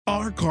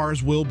Our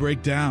cars will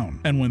break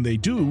down, and when they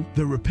do,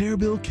 the repair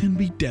bill can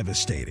be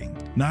devastating.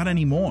 Not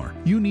anymore.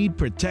 You need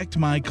Protect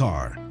My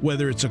Car.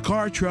 Whether it's a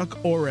car,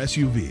 truck, or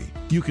SUV,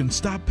 you can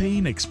stop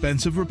paying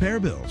expensive repair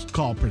bills.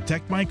 Call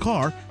Protect My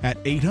Car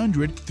at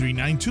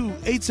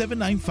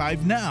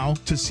 800-392-8795 now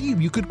to see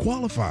if you could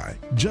qualify.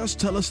 Just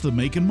tell us the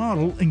make and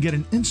model and get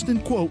an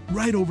instant quote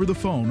right over the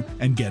phone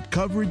and get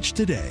coverage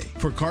today.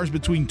 For cars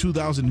between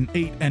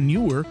 2008 and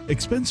newer,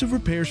 expensive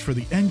repairs for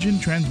the engine,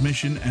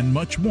 transmission, and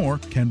much more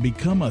can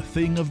become a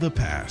thing of the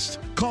past.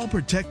 Call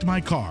Protect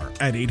My Car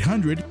at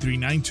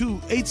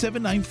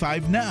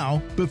 800-392-8795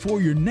 now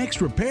before your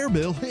next repair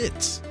bill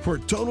hits. For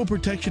total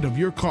protection of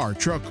your car,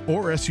 truck,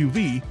 or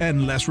SUV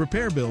and less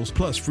repair bills,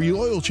 plus free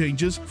oil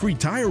changes, free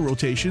tire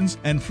rotations,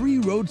 and free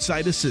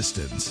roadside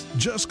assistance.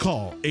 Just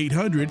call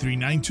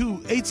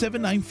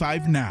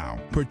 800-392-8795 now.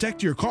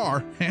 Protect your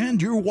car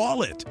and your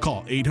wallet.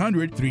 Call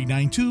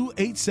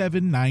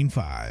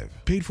 800-392-8795.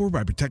 Paid for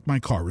by Protect My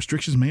Car.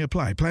 Restrictions may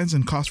apply. Plans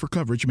and costs for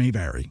coverage may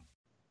vary.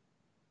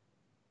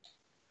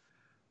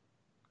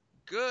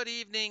 Good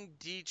evening,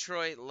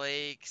 Detroit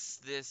Lakes.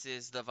 This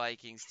is the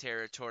Vikings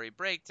Territory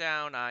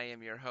Breakdown. I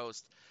am your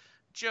host,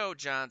 Joe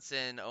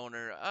Johnson,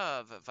 owner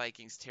of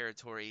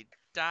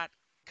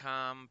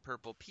VikingsTerritory.com,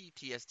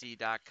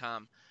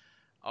 PurplePTSD.com,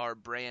 our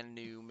brand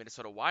new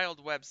Minnesota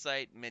Wild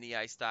website,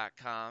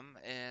 MiniIce.com,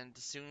 and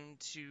soon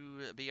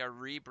to be our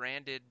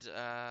rebranded,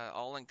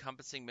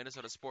 all-encompassing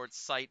Minnesota sports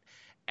site,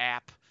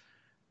 app,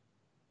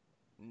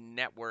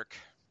 network,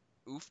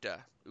 UFTA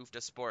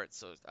Sports.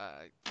 So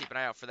keep an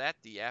eye out for that.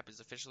 The app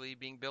is officially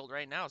being built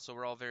right now, so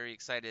we're all very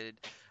excited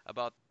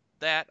about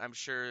that. I'm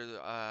sure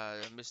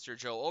Mr.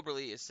 Joe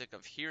Oberle is sick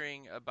of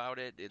hearing about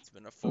it. It's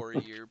been a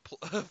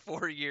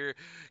 4-year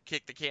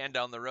kick the can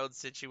down the road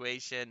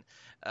situation.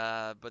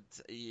 But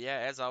yeah,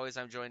 as always,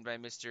 I'm joined by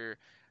Mr.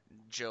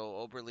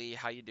 Joe Oberle.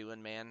 How you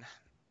doing, man?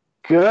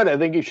 Good. I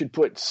think you should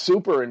put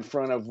super in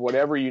front of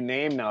whatever you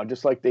name now,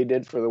 just like they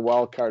did for the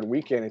wild card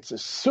weekend. It's a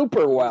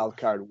super wild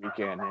card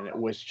weekend, and it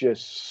was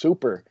just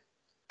super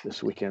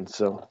this weekend.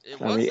 So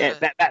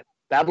that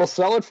will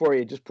sell it for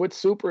you. Just put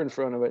super in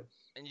front of it.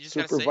 And you just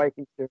super gotta say,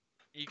 Vikings.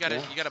 you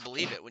gotta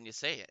believe it when you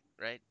say it,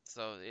 right?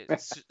 So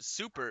it's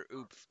super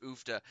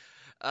oofta.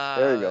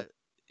 There you go.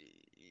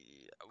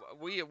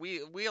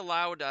 We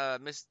allowed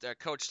Mr.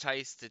 Coach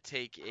Tice to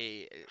take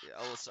a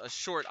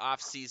short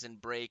off-season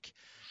break.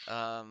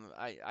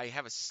 I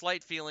have a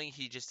slight feeling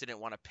he just didn't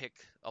want to pick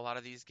a lot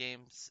of these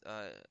games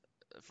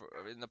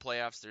in the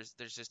playoffs.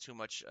 There's just too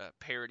much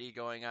parity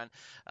going on.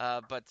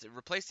 But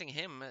replacing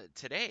him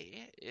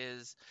today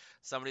is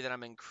somebody that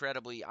I'm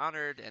incredibly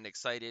honored and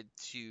excited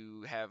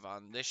to have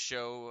on this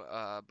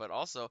show, but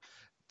also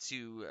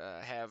to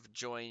have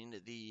joined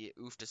the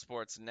UFTA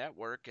Sports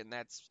Network, and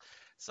that's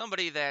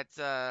somebody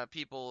that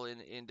people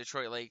in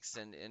Detroit Lakes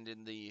and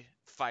in the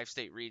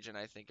 5-state region,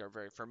 I think, are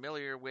very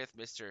familiar with,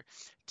 Mr.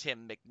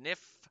 Tim McNiff.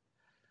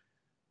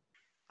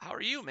 How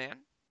are you, man?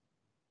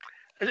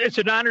 It's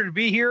an honor to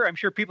be here. I'm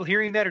sure people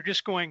hearing that are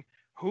just going,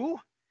 who?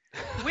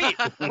 Wait,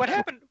 what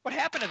happened? What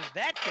happened to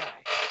that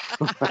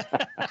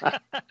guy?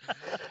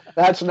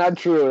 That's not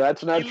true.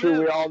 That's not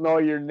true. We all know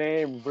your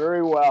name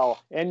very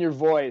well and your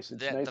voice.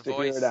 It's nice to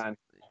hear it on.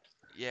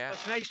 Yeah.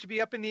 It's nice to be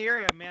up in the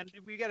area, man.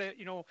 We got to,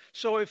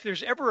 so if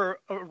there's ever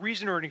a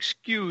reason or an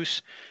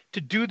excuse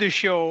to do the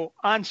show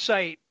on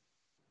site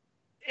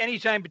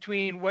anytime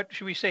between, what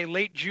should we say,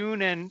 late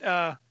June and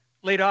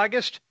late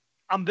August,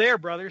 I'm there,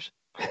 brothers.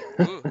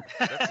 Ooh,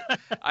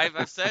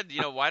 I've said,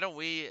 why don't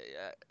we,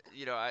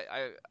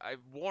 I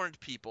warned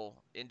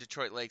people in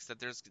Detroit Lakes that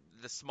there's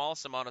the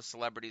smallest amount of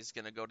celebrities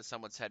going to go to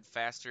someone's head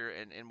faster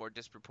and more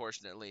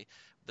disproportionately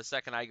the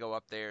second I go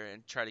up there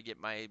and try to get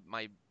my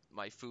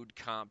food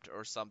comped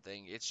or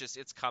something.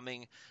 It's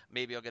coming.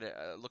 Maybe I'll get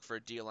look for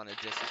a deal on a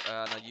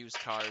used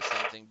car or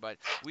something. But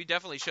we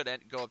definitely should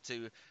go up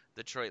to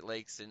Detroit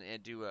Lakes and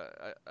do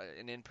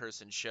an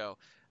in-person show.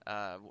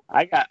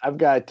 I've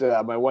got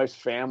my wife's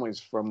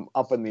family's from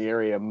up in the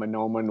area,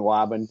 Monoma,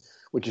 Waban,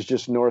 which is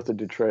just north of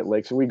Detroit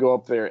Lakes, and we go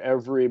up there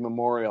every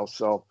Memorial.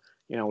 So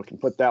we can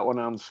put that one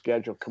on the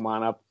schedule. Come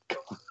on up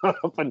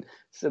and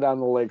sit on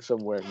the lake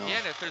somewhere. No. Yeah,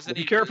 and if there's any,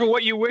 be careful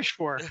what you wish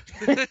for.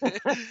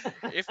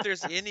 If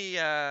there's any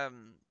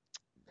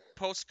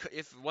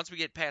once we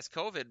get past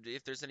COVID,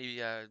 if there's any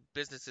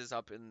businesses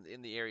up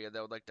in the area that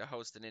would like to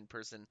host an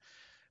in-person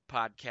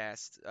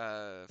podcast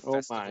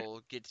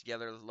festival get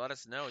together, let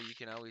us know. You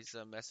can always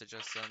message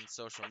us on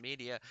social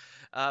media.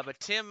 But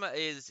Tim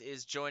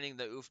is joining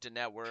the UFTA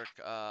network.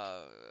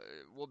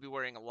 We'll be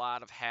wearing a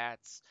lot of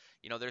hats.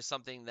 There's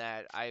something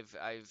that I've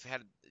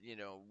had.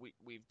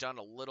 We've done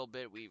a little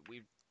bit.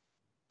 We've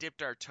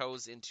dipped our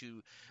toes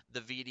into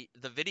the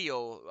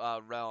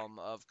video realm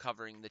of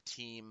covering the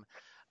team.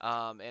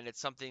 And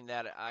it's something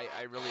that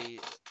I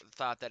really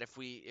thought that if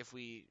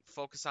we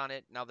focus on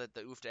it now that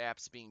the UFTA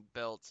app's being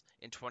built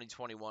in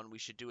 2021, we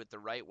should do it the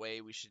right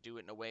way. We should do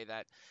it in a way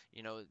that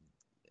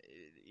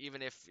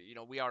even if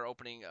we are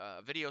opening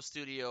a video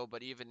studio,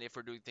 but even if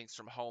we're doing things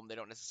from home, they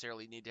don't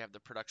necessarily need to have the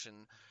production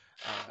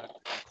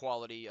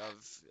quality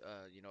of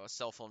a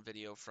cell phone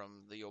video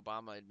from the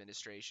Obama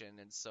administration.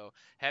 And so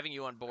having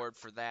you on board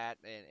for that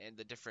and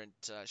the different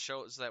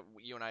shows that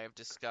you and I have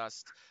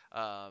discussed,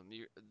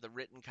 the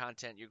written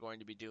content you're going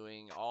to be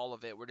doing, all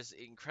of it, we're just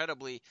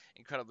incredibly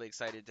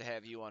excited to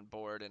have you on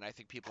board. And I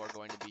think people are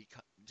going to be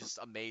just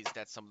amazed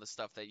at some of the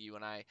stuff that you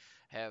and I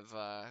have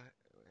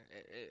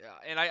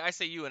and I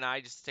say you and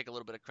I just to take a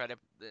little bit of credit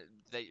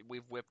that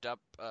we've whipped up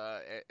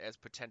as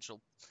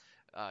potential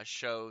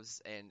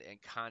shows and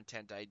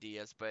content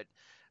ideas. But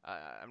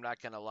I'm not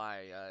gonna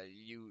lie,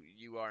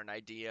 you are an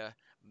idea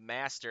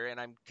master, and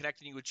I'm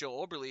connecting you with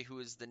Joe Oberle, who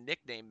is the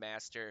nickname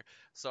master.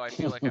 So I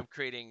feel like I'm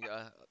creating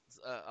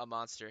a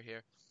monster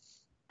here.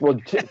 Well,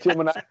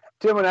 Tim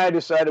and I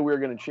decided we were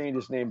going to change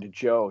his name to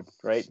Joe,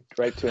 right,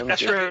 Tim?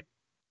 That's right.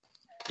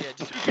 Yeah,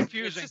 just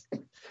confusing.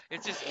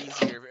 It's just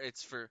easier.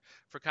 It's for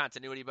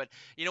continuity. But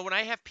when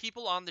I have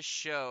people on the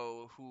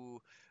show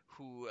who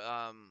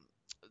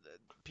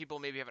people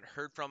maybe haven't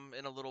heard from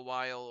in a little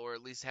while, or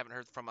at least haven't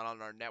heard from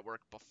on our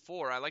network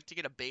before, I like to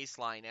get a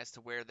baseline as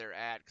to where they're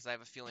at, because I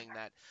have a feeling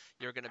that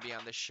you're going to be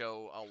on the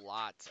show a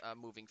lot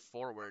moving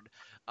forward.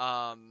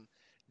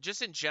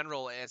 Just in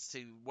general, as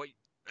to what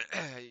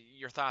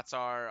your thoughts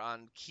are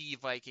on key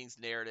Vikings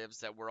narratives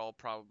that we're all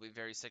probably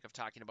very sick of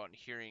talking about and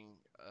hearing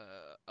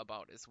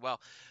about as well.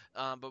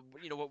 But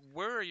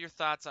where are your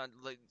thoughts on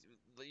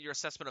your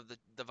assessment of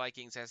the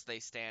Vikings as they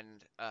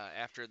stand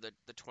after the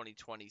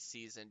 2020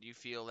 season? Do you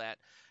feel that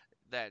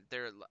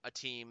they're a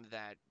team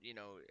that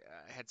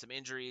had some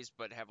injuries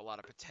but have a lot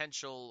of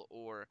potential,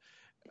 or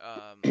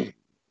are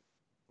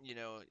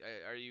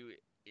you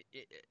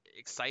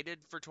excited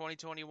for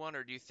 2021,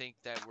 or do you think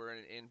that we're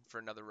in for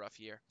another rough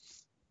year?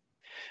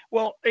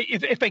 Well,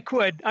 if I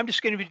could, I'm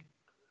just going to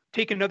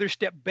take another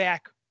step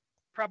back,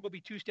 probably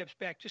 2 steps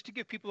back, just to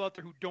give people out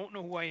there who don't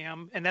know who I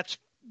am, and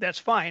that's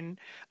fine.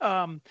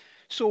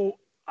 So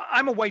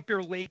I'm a White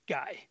Bear Lake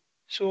guy.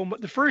 So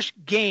the first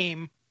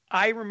game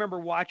I remember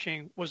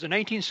watching was the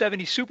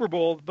 1970 Super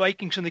Bowl,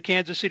 Vikings and the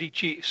Kansas City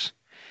Chiefs.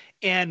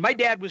 And my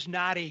dad was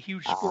not a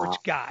huge sports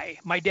guy.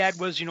 My dad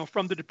was,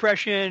 from the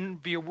Depression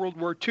via World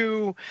War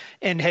II,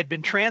 and had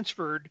been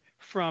transferred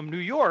from New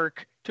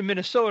York to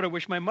Minnesota,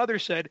 which my mother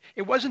said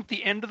it wasn't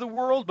the end of the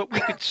world, but we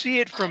could see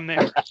it from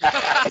there.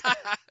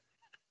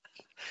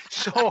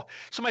 So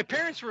my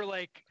parents were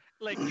like,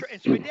 and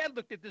so my dad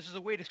looked at this as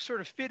a way to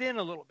sort of fit in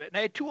a little bit. And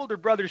I had 2 older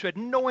brothers who had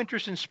no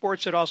interest in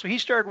sports at all. So he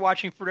started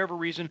watching, for whatever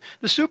reason,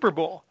 the Super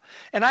Bowl.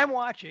 And I'm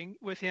watching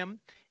with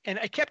him, and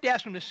I kept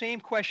asking him the same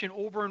question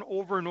over and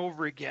over and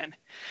over again.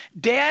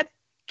 Dad,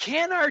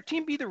 can our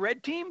team be the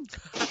red team?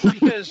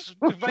 Because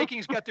the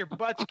Vikings got their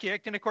butts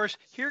kicked. And, of course,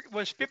 here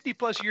was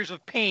 50-plus years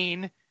of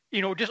pain,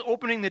 just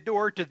opening the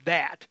door to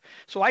that.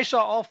 So I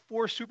saw all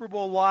 4 Super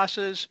Bowl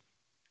losses.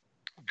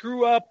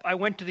 Grew up. I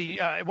went to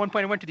at one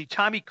point I went to the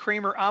Tommy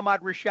Kramer, Ahmad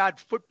Rashad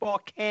football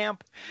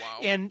camp. Wow.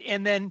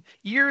 And then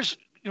years,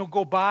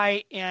 go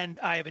by, and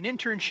I have an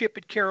internship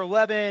at KARE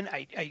 11.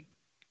 I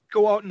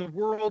go out in the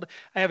world.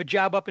 I have a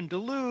job up in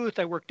Duluth.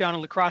 I work down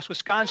in La Crosse,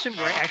 Wisconsin,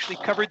 where I actually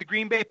covered the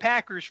Green Bay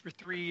Packers for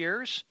 3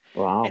 years.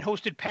 Wow. And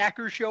hosted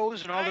Packers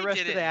shows and all the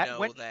rest of that. I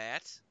didn't know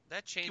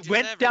that changes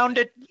went everything. Down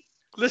to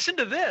Listen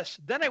to this.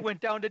 Then I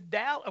went down to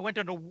I went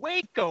down to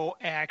Waco,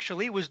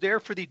 actually. Was there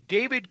for the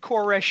David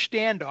Koresh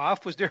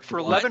standoff. Was there for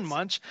 11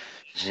 months.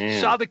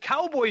 Man. Saw the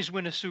Cowboys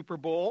win a Super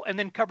Bowl and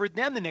then covered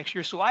them the next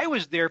year. So I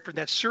was there for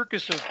that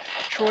circus of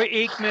Troy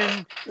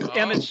Aikman,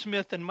 Emmitt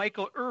Smith, and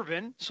Michael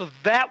Irvin. So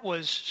that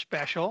was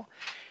special.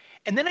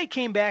 And then I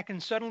came back,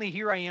 and suddenly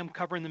here I am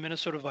covering the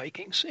Minnesota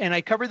Vikings. And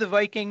I covered the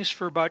Vikings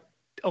for about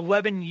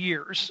 11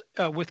 years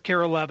with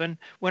KARE 11,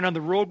 went on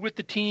the road with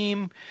the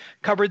team,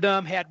 covered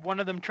them, had one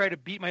of them try to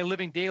beat my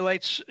living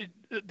daylights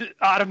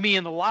out of me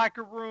in the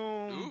locker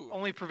room,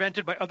 only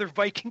prevented by other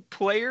Viking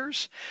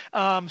players.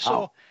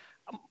 So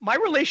my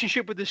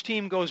relationship with this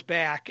team goes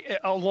back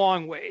a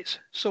long ways.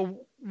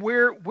 So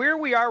where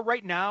we are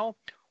right now,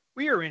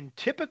 we are in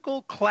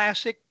typical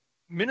classic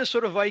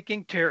Minnesota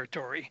Viking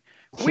territory.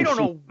 We don't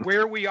know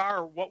where we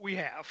are or what we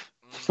have.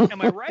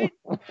 Am I right?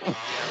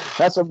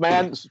 That's a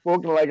man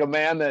spoken like a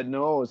man that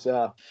knows.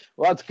 Well,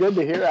 it's good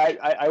to hear.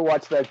 I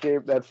watched that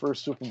game, that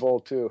first Super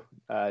Bowl too,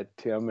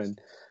 Tim, and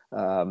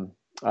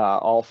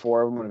all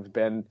 4 of them have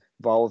been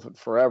involved with it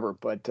forever.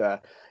 But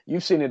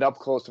you've seen it up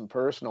close and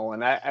personal,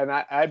 and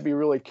I'd be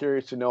really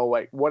curious to know,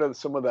 like, what are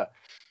some of the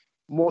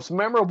most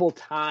memorable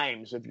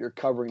times of your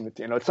covering the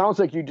team? It sounds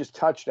like you just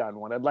touched on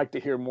one. I'd like to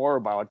hear more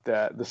about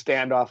the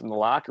standoff in the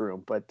locker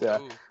room, but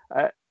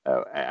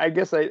I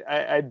guess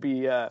I'd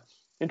be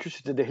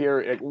interested to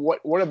hear what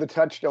are the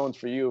touchstones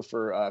for you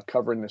for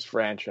covering this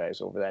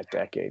franchise over that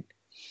decade?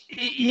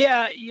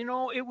 Yeah,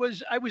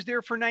 I was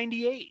there for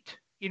 98.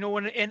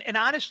 And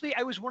honestly,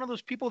 I was one of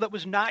those people that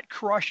was not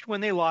crushed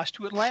when they lost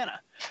to Atlanta,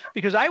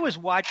 because I was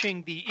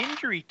watching the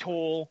injury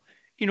toll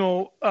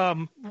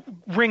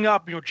ring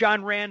up,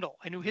 John Randall.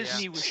 I knew his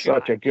knee was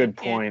shot. Such a good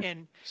point.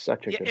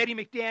 Eddie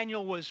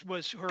McDaniel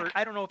was hurt.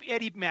 I don't know if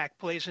Eddie Mack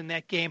plays in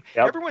that game.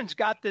 Yep. Everyone's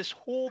got this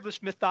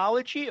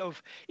mythology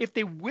of if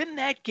they win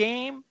that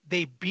game,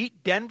 they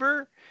beat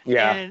Denver.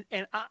 Yeah.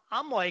 And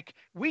I'm like,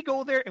 we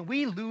go there and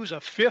we lose a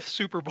 5th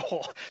Super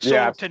Bowl.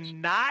 So to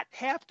not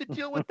have to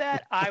deal with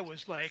that, I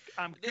was like,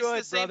 I'm good, brother.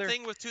 It's the same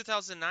thing with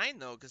 2009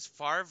 though, because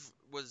Favre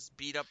was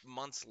beat up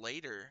months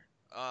later.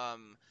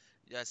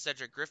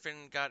 Cedric Griffin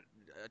got,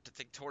 I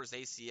think, tore his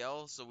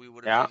ACL, so we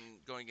would have been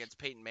going against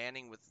Peyton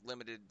Manning with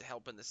limited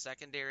help in the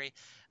secondary.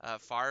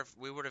 Favre,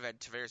 we would have had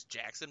Tavares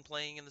Jackson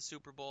playing in the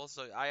Super Bowl.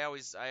 So I have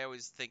always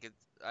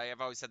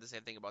said the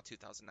same thing about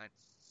 2009.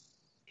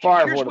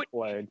 Favre would have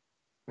played.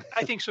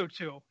 I think so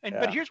too.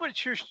 But here's what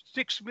sure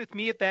sticks with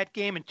me at that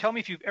game, and tell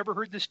me if you've ever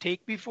heard this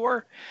take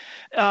before.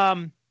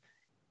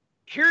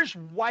 Here's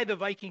why the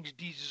Vikings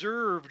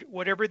deserved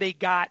whatever they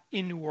got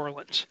in New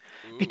Orleans.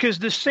 Ooh. Because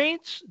the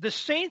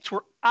Saints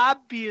were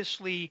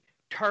obviously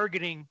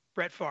targeting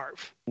Brett Favre.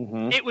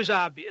 Mm-hmm. It was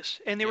obvious,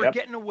 and they were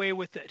getting away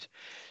with it.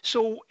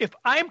 So if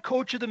I'm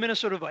coach of the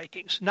Minnesota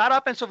Vikings, not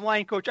offensive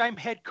line coach, I'm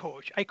head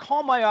coach, I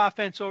call my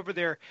offense over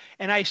there,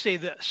 and I say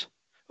this,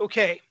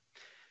 okay,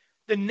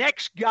 the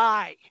next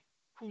guy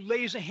who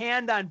lays a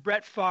hand on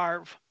Brett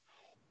Favre,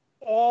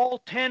 all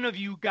 10 of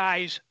you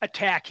guys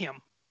attack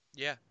him.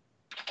 Yeah.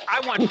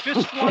 I want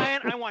fist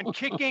flying. I want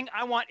kicking.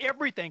 I want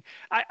everything.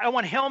 I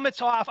want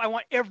helmets off. I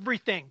want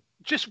everything.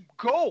 Just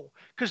go,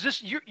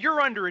 because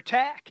you're under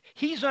attack.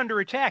 He's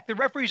under attack. The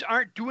referees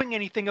aren't doing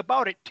anything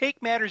about it.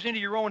 Take matters into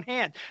your own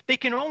hand. They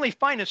can only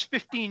fine us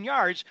 15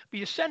 yards, but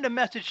you send a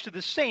message to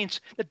the Saints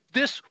that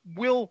this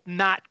will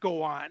not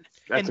go on.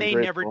 And they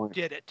never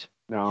did it.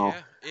 No,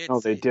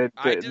 they did.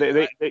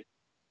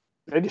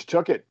 They just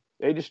took it.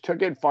 They just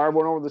took it. Favre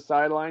went over the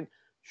sideline,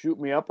 shoot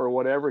me up or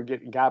whatever,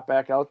 got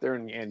back out there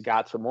and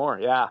got some more.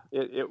 Yeah,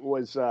 it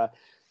was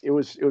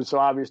so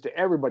obvious to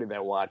everybody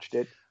that watched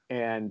it.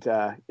 And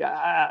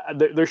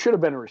there should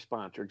have been a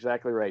response. You're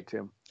exactly right,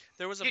 Tim.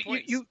 There was a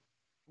point.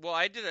 Well,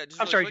 I did it.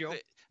 I'm sorry, Joe.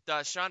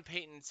 Sean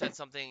Payton said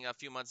something a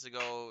few months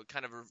ago,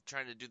 kind of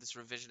trying to do this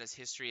revisionist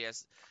history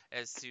as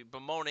to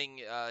bemoaning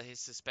his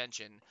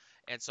suspension.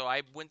 And so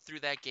I went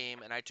through that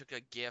game and I took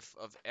a GIF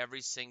of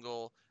every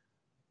single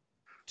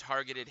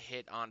targeted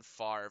hit on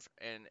Favre,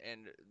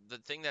 and the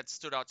thing that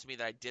stood out to me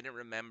that I didn't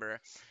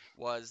remember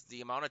was the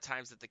amount of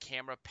times that the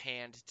camera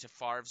panned to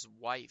Favre's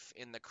wife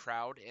in the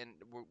crowd and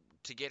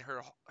to get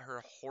her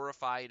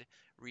horrified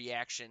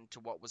reaction to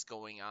what was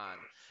going on.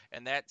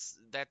 And that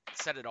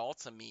said it all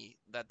to me,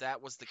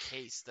 that was the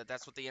case,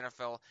 that's what the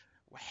NFL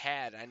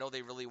had. I know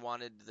they really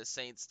wanted the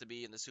Saints to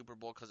be in the Super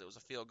Bowl because it was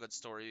a feel-good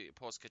story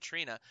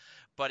post-Katrina,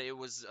 but it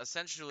was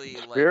essentially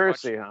like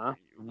conspiracy, huh?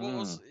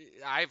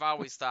 I've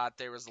always thought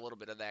there was a little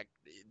bit of that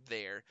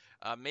there.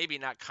 Maybe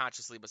not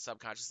consciously, but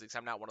subconsciously, because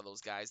I'm not one of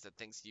those guys that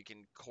thinks you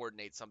can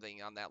coordinate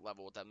something on that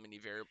level with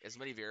as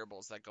many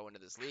variables that go into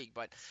this league.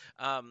 But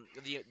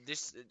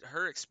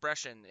her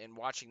expression in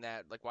watching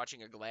that, like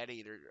watching a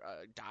gladiator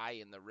die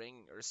in the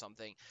ring or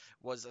something,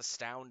 was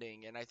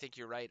astounding. And I think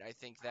you're right. I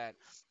think that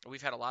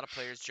we've had a lot of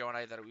players, Joe and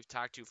I, that we've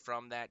talked to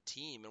from that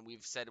team, and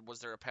we've said, was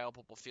there a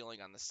palpable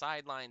feeling on the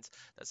sidelines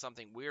that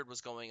something weird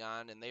was going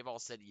on? And they've all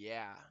said,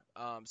 yeah.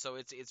 So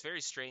it's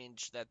very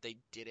strange that they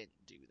didn't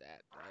do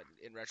that.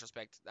 In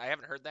retrospect, I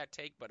haven't heard that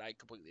take, but I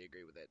completely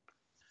agree with it.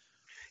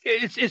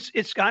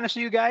 It's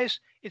honestly, you guys,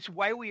 it's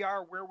why we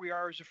are where we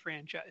are as a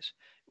franchise.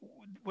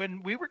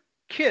 When we were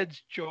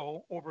kids,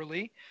 Joe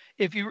Overly,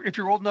 if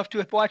you're old enough to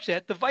have watched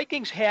that, the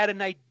Vikings had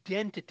an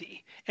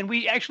identity, and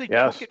we actually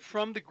took it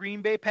from the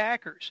Green Bay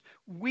Packers.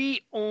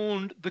 We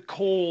owned the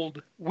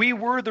cold. We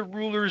were the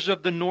rulers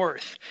of the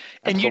North.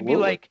 And Absolutely. You'd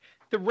be like,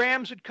 the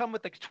Rams would come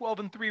with like a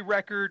 12-3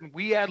 record, and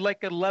we had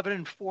like an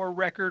 11-4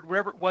 record,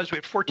 whatever it was. We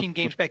had 14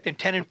 games back then,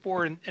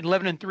 10-4 and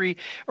 11-3.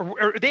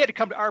 Or they had to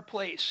come to our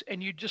place,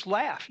 and you'd just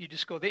laugh. You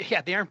just go,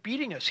 they aren't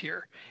beating us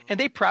here. And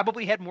they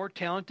probably had more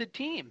talented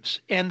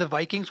teams, and the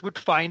Vikings would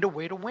find a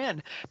way to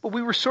win. But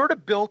we were sort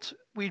of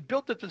we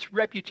built up this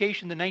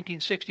reputation in the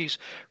 1960s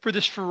for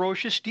this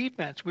ferocious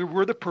defense. We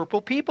were the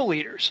purple people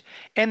eaters,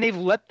 and they've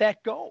let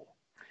that go.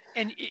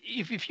 And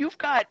if you're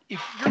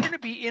going to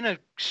be in a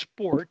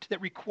sport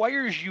that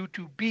requires you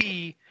to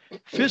be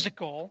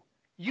physical,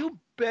 you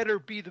better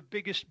be the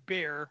biggest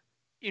bear,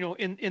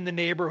 in the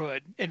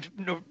neighborhood. And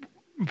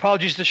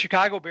apologies to the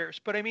Chicago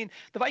Bears, but I mean,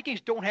 the Vikings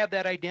don't have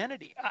that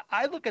identity.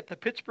 I look at the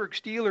Pittsburgh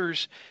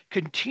Steelers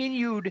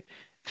continued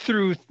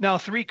through now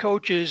 3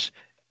 coaches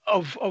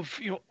of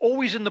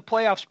always in the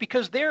playoffs,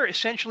 because they're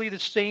essentially the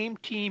same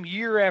team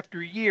year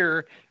after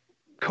year,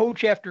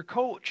 coach after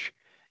coach.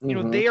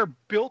 They are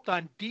built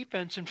on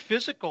defense and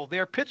physical.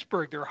 They're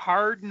Pittsburgh. They're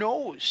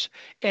hard-nosed.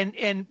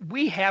 And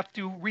we have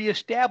to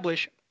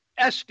establish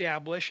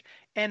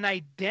an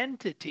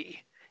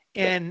identity.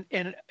 And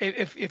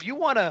if you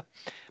want to,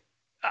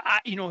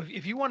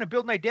 if you want to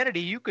build an identity,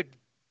 you could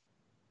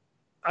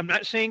I'm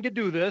not saying to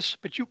do this,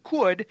 but you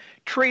could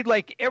trade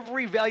like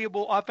every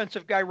valuable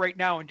offensive guy right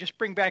now and just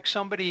bring back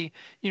somebody,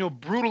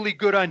 brutally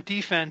good on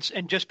defense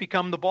and just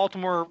become the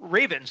Baltimore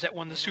Ravens that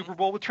won the Super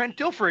Bowl with Trent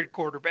Dilfer at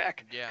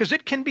quarterback. Because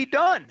it can be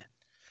done.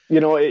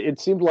 It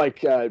seemed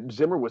like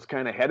Zimmer was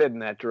kind of headed in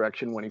that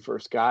direction when he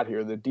first got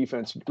here. The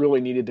defense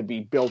really needed to be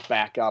built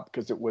back up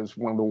because it was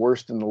one of the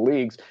worst in the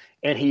leagues,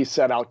 and he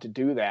set out to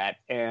do that.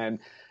 And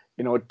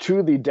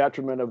to the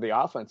detriment of the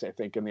offense, I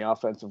think, in the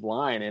offensive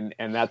line.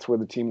 And that's where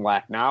the team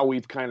lacked. Now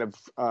we've kind of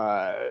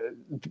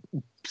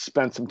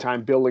spent some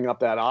time building up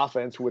that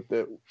offense with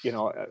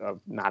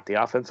not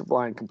the offensive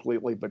line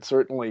completely, but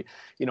certainly,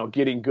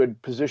 getting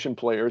good position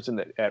players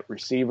at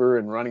receiver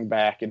and running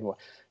back and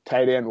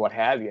tight end, what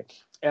have you.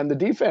 And the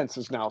defense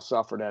has now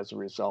suffered as a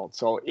result.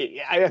 So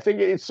I think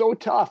it's so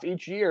tough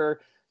each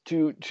year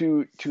to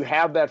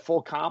have that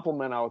full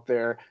complement out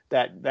there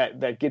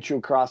that gets you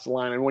across the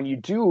line. And when you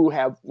do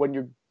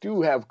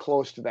have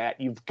close to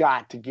that, you've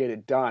got to get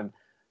it done,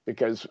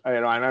 because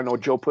and I know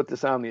Joe put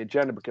this on the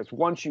agenda, because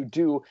once you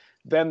do,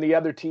 then the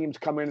other teams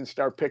come in and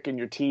start picking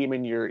your team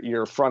and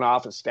your front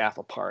office staff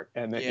apart.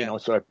 And then,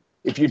 so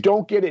if you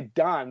don't get it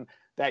done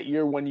that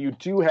year, when you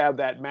do have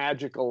that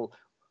magical,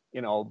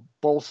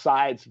 both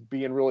sides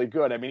being really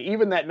good. I mean,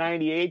 even that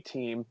 98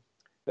 team,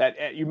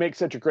 that you make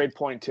such a great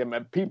point, Tim.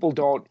 People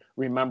don't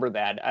remember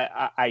that.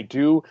 I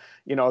do.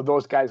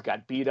 Those guys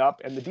got beat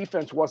up, and the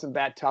defense wasn't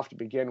that tough to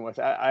begin with.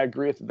 I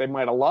agree that they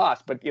might have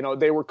lost, but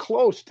they were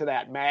close to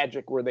that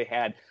magic where they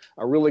had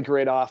a really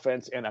great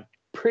offense and a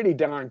pretty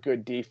darn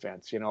good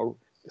defense.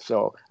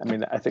 So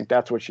I think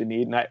that's what you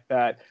need.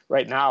 And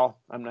right now,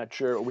 I'm not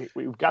sure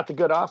we've got the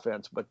good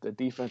offense, but the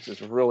defense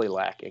is really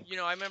lacking.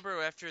 I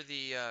remember after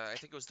the I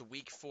think it was the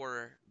Week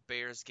 4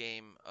 Bears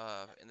game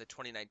in the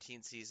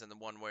 2019 season, the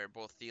one where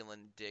both Thielen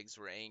and Diggs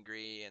were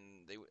angry, and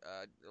they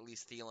at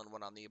least Thielen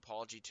went on the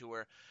apology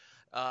tour.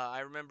 I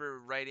remember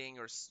writing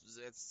or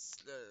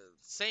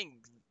saying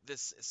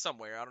this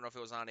somewhere. I don't know if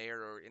it was on air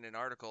or in an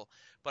article,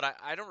 but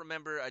I don't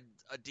remember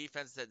a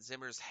defense that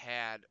Zimmer's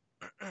had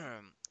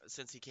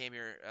since he came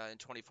here in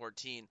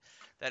 2014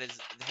 that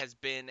has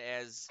been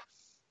as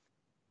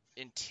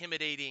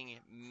intimidating,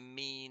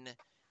 mean,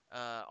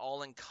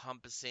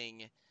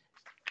 all-encompassing,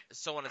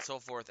 so on and so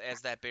forth,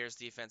 as that Bears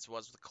defense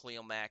was with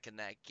Khalil Mack in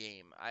that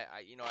game.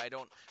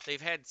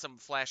 They've had some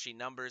flashy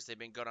numbers. They've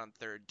been good on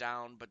third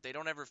down, but they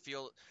don't ever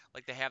feel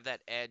like they have that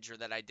edge or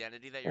that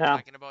identity that you're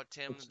talking about,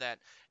 Tim, that,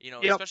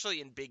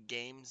 especially in big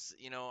games,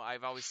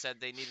 I've always said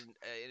they need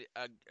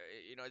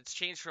it's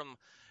changed from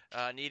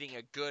needing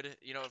a good,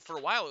 for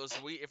a while it was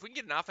if we can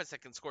get an offense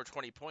that can score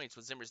 20 points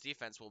with Zimmer's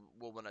defense,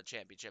 we'll win a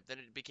championship. Then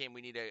it became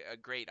we need a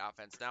great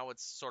offense. Now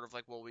it's sort of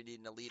like, well, we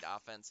need an elite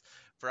offense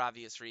for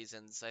obvious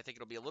reasons. I think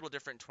it'll be a little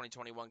different in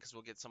 2021 because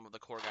we'll get some of the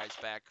core guys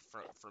back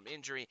from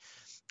injury.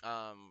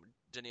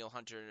 Danielle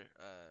Hunter,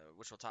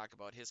 which we'll talk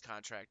about his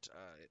contract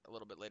a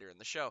little bit later in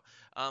the show.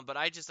 But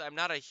I'm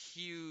not I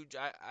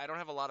don't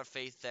have a lot of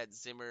faith that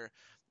Zimmer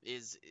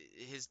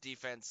his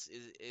defense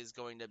is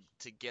going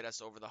to get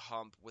us over the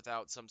hump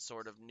without some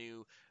sort of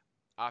new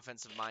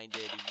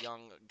offensive-minded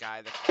young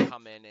guy that can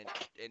come in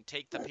and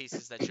take the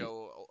pieces that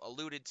Joe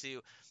alluded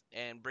to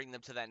and bring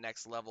them to that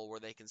next level where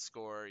they can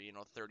score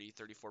 30,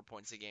 34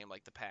 points a game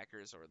like the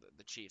Packers or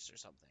the Chiefs or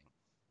something.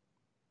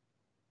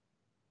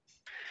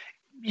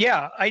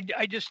 Yeah,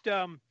 I just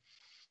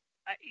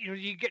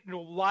you get a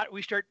lot.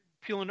 We start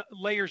peeling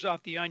layers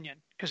off the onion,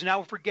 because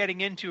now if we're getting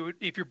into it,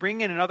 if you're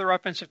bringing in another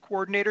offensive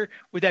coordinator,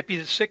 would that be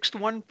the sixth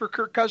one for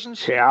Kirk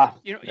Cousins? Yeah.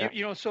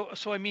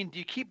 So I mean, do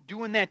you keep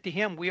doing that to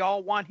him? We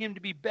all want him to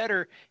be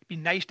better. It'd be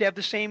nice to have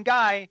the same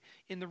guy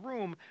in the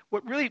room.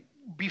 What really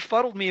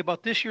befuddled me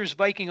about this year's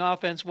Viking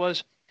offense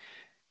was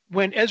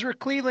when Ezra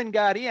Cleveland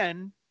got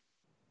in,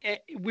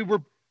 we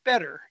were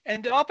better,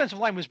 and the offensive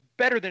line was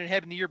better than it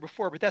had been the year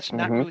before, but that's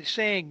not really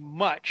saying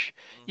much.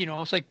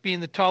 It's like being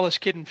the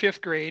tallest kid in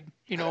fifth grade,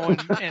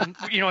 and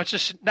it's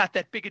just not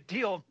that big a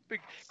deal,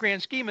 big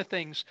grand scheme of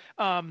things.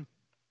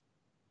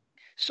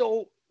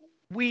 So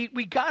we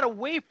got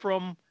away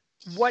from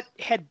what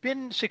had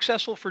been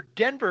successful for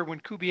Denver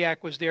when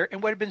Kubiak was there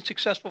and what had been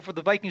successful for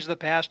the Vikings of the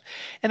past,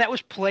 and that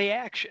was play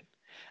action.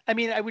 I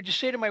mean, I would just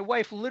say to my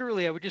wife,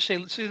 literally, I would just say,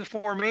 let's see the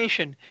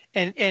formation.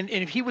 And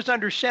if he was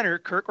under center,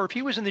 Kirk, or if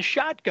he was in the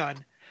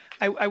shotgun,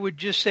 I would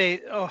just say,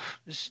 oh,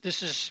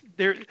 this is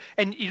there.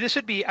 And this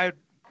would be,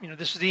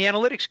 this is the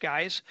analytics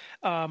guys.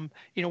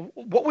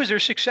 What was their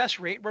success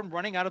rate when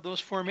running out of those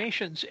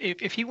formations?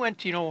 If he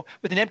went,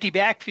 with an empty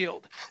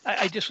backfield,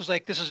 I just was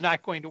like, this is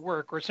not going to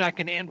work, or it's not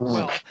going to end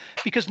well,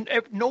 because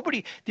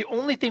the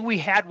only thing we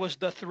had was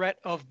the threat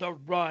of the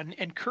run,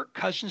 and Kirk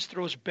Cousins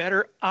throws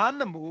better on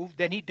the move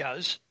than he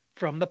does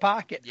from the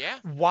pocket. Yeah.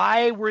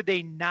 Why were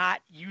they not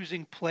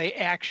using play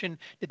action?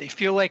 Did they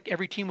feel like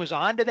every team was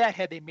onto that?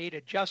 Had they made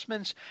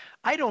adjustments?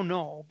 I don't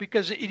know,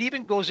 because it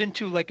even goes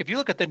into, like, if you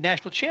look at the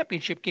national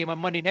championship game on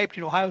Monday night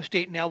between Ohio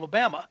State and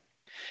Alabama,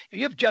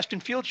 You have Justin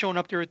Fields showing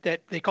up there at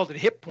that, they called it a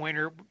hip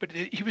pointer, but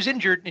he was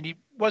injured and he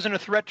wasn't a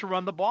threat to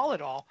run the ball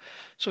at all.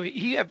 So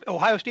he had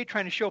Ohio State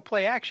trying to show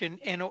play action,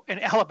 and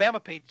Alabama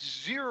paid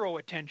zero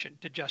attention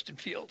to Justin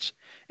Fields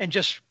and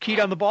just keyed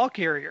on the ball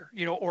carrier,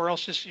 or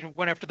else just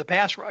went after the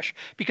pass rush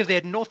because they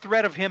had no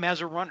threat of him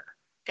as a runner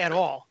at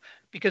all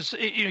because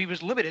he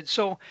was limited.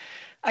 So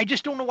I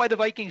just don't know why the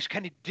Vikings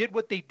kind of did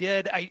what they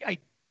did. I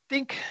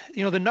think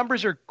the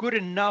numbers are good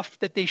enough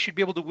that they should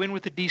be able to win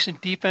with a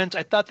decent defense.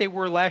 I thought they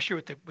were last year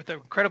with the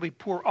incredibly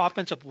poor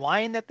offensive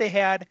line that they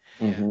had.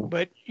 Mm-hmm.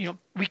 But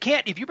we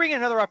can't. If you bring in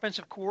another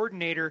offensive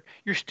coordinator,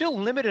 you're still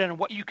limited on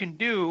what you can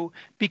do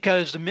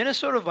because the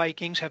Minnesota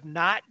Vikings have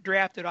not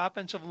drafted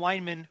offensive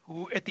linemen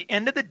who, at the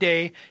end of the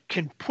day,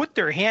 can put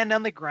their hand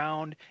on the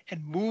ground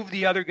and move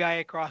the other guy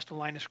across the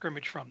line of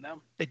scrimmage from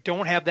them. They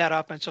don't have that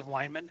offensive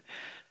lineman.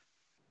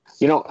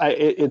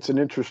 It's an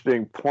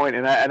interesting point,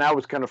 and I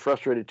was kind of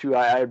frustrated too.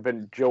 I had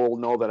been, Joe will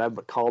know that I've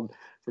been called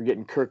for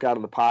getting Kirk out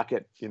of the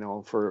pocket,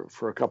 for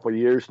a couple of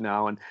years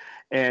now,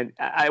 and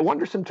I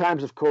wonder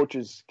sometimes if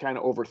coaches kind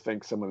of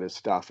overthink some of this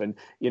stuff, and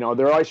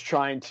they're always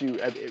trying to,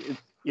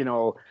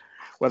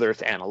 whether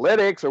it's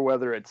analytics or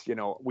whether it's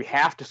we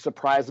have to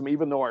surprise them,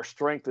 even though our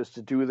strength is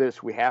to do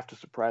this, we have to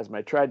surprise them.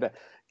 I tried to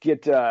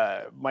get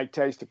Mike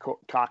Tice to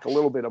talk a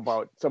little bit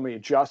about some of the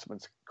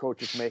adjustments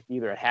coaches make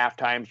either at half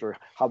times or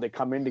how they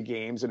come into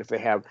games, and if they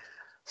have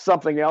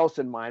something else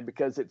in mind,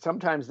 because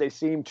sometimes they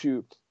seem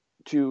to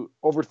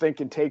overthink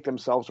and take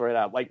themselves right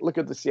out. Like look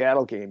at the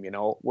Seattle game,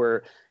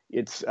 where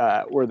it's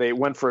where they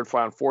went for it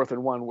on 4th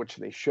and 1, which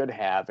they should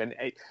have, and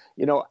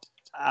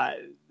I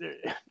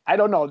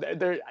don't know.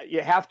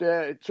 You have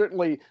to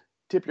certainly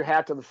tip your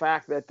hat to the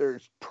fact that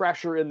there's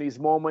pressure in these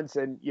moments,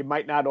 and you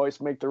might not always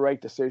make the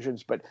right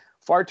decisions, but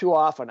far too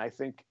often, I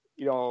think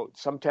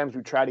sometimes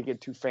we try to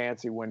get too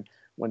fancy when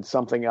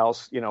something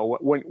else,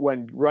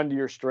 when run to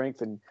your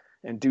strength and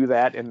do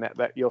that, and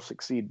that you'll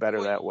succeed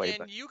better that way.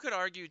 And you could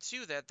argue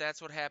too that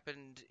that's what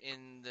happened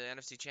in the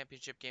NFC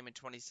Championship game in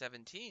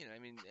 2017. I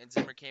mean, and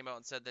Zimmer came out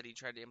and said that he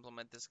tried to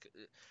implement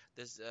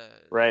this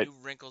right. new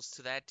wrinkles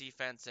to that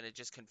defense, and it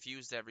just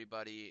confused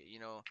everybody.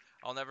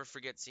 I'll never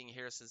forget seeing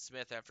Harrison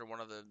Smith after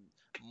one of the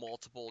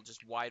multiple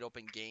just wide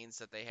open gains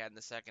that they had in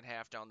the second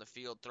half down the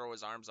field throw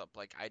his arms up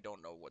like, I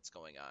don't know what's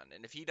going on.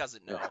 And if he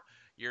doesn't know,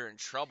 you're in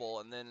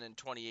trouble. And then in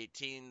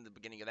 2018, the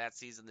beginning of that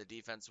season, the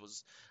defense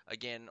was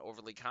again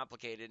overly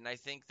complicated. And I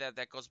think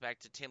that goes back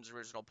to Tim's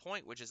original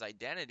point, which is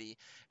identity.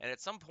 And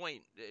at some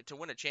point, to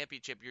win a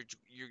championship, you're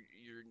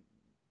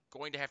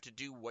going to have to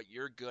do what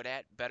you're good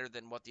at better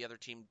than what the other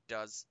team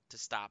does to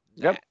stop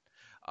that. Yep.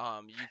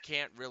 You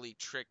can't really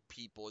trick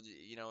people,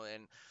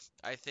 and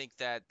I think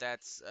that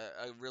that's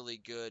a really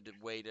good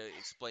way to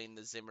explain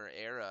the Zimmer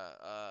era,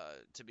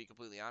 to be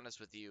completely honest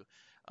with you.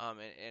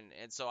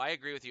 And so I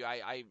agree with you.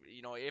 I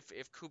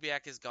if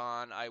Kubiak is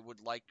gone, I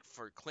would like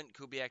for Clint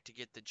Kubiak to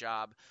get the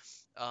job.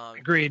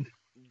 Agreed.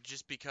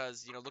 Just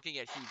because, looking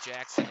at Hugh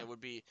Jackson, it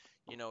would be,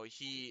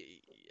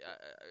 he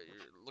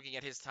looking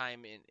at his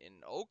time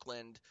in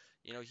Oakland,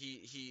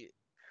 he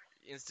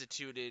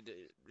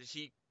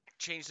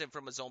changed him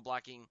from a zone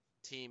blocking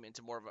team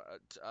into more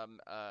of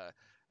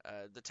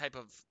the type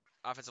of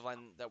offensive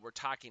line that we're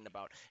talking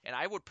about. And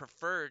I would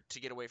prefer to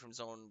get away from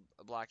zone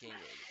blocking,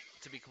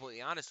 to be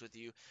completely honest with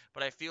you.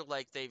 But I feel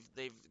like they've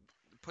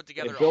put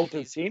together they built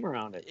a team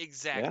around it.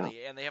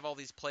 Exactly. Yeah. And they have all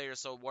these players.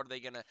 So what are they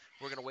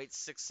we're going to wait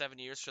 6-7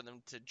 years for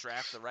them to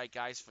draft the right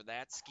guys for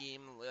that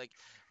scheme. Like,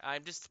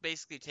 I'm just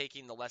basically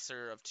taking the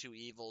lesser of two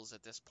evils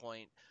at this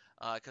point.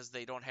 Because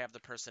they don't have the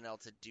personnel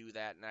to do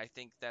that, and I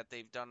think that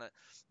they've done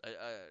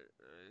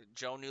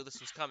Joe knew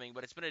this was coming,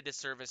 but it's been a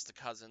disservice to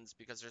Cousins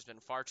because there's been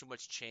far too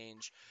much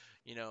change.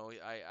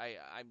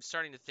 I'm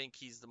starting to think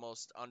he's the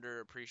most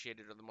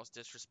underappreciated or the most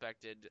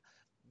disrespected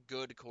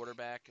good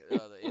quarterback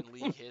in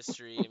league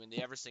history. I mean,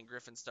 the Everson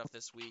Griffin stuff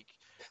this week,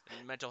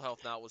 mental health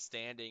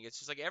notwithstanding, it's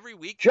just like every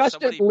week just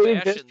somebody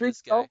bashing history,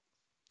 this guy.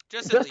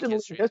 Just in league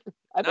history.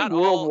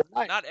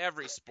 Not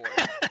every sport.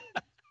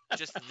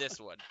 Just this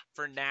one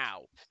for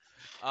now.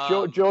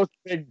 Joe's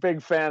a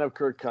big fan of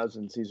Kirk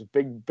Cousins. He's a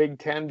Big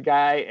Ten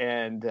guy,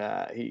 and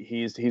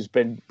he's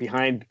been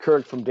behind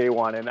Kirk from day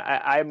one. And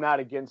I'm not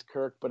against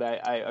Kirk, but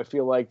I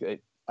feel like that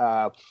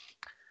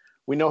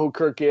we know who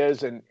Kirk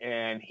is,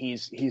 and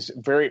he's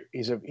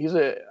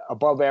a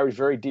above average,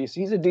 very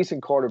decent. He's a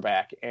decent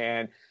quarterback,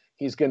 and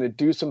he's going to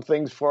do some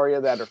things for you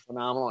that are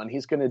phenomenal, and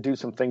he's going to do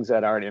some things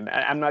that aren't. And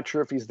I'm not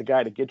sure if he's the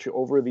guy to get you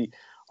over the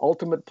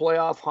ultimate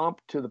playoff hump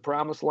to the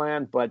promised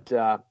land, but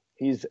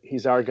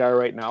he's our guy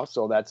right now,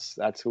 so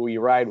that's who you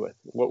ride with.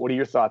 What are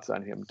your thoughts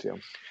on him,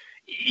 Tim?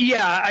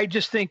 Yeah, I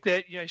just think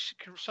that I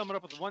can sum it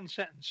up with one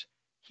sentence: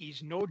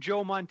 he's no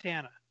Joe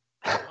Montana.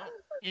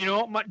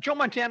 Joe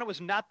Montana was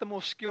not the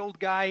most skilled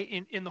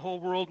guy in the whole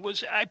world.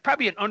 Was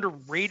probably an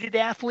underrated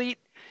athlete,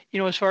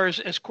 as far as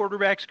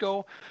quarterbacks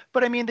go.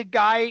 But I mean, the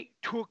guy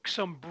took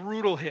some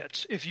brutal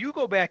hits. If you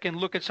go back and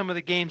look at some of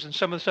the games and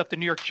some of the stuff the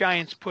New York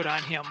Giants put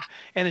on him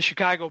and the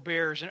Chicago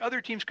Bears and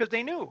other teams, because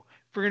they knew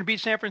if we're going to beat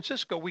San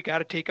Francisco, we got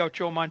to take out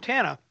Joe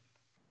Montana.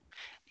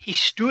 he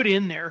stood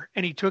in there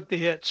and he took the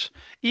hits.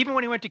 Even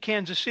when he went to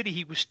Kansas City,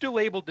 he was still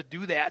able to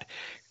do that.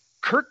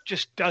 Kirk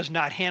just does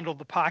not handle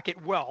the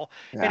pocket well,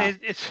 and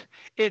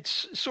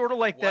it's sort of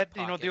like what that,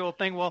 pocket? The old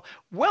thing.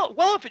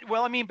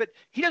 But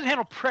he doesn't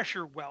handle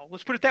pressure well.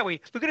 Let's put it that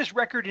way. Look at his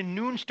record in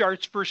noon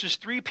starts versus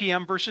 3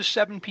 p.m. versus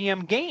 7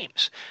 p.m.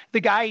 games. The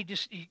guy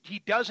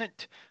he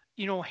doesn't,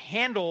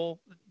 handle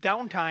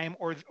downtime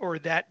or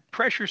that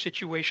pressure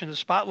situation, the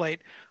spotlight,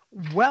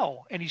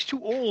 well, and he's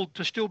too old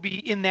to still be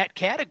in that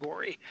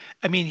category.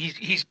 I mean,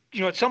 he's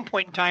at some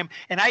point in time,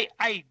 and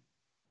I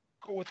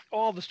go with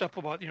all the stuff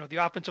about,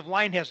 the offensive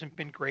line hasn't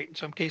been great in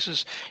some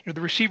cases.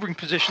 The receiving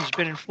position's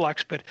been in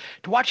flux, but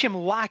to watch him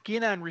lock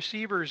in on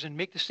receivers and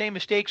make the same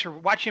mistakes, or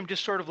watch him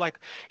just sort of like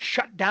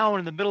shut down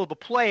in the middle of a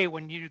play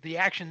when the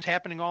action's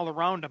happening all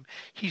around him,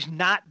 he's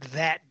not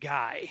that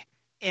guy.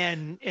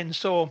 And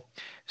so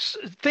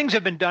things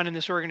have been done in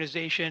this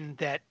organization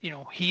that,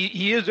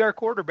 he is our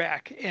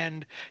quarterback.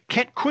 And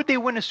could they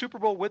win a Super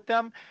Bowl with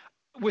him?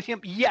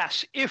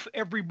 Yes, if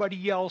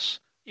everybody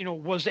else,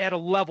 was at a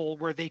level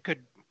where they could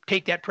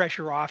take that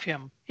pressure off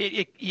him.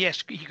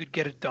 Yes, he could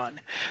get it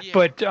done. Yeah,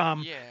 but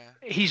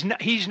he's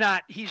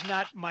not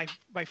my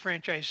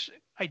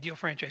ideal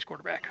franchise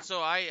quarterback.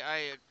 So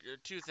I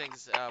two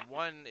things.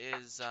 One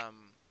is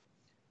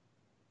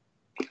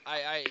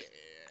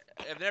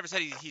I've never said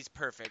he's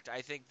perfect.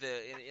 I think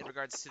in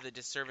regards to the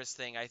disservice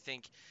thing, I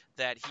think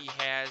that he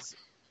has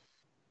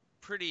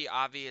pretty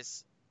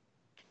obvious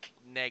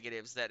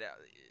negatives that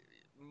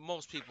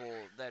most people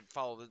that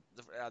follow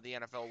the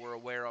NFL were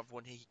aware of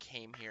when he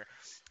came here.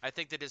 I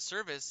think the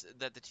disservice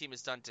that the team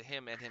has done to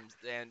him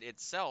and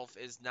itself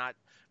is not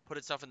put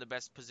itself in the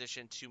best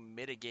position to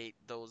mitigate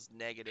those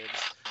negatives.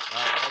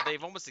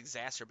 They've almost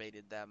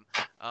exacerbated them.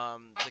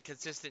 The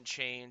consistent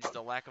change,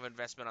 the lack of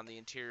investment on the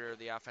interior of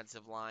the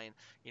offensive line.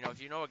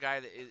 If you know a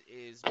guy that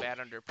is bad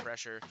under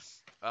pressure,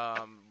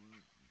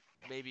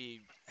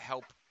 maybe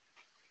help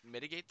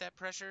mitigate that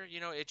pressure.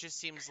 It just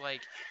seems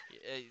like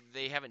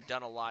they haven't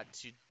done a lot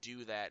to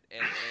do that,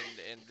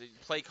 and the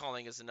play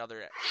calling is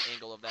another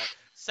angle of that.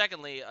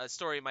 Secondly, a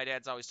story my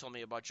dad's always told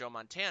me about Joe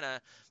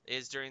Montana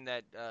is during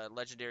that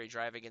legendary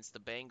drive against the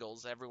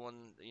Bengals, everyone,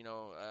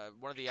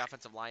 one of the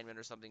offensive linemen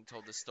or something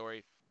told the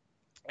story.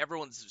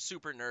 Everyone's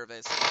super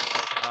nervous.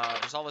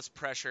 There's all this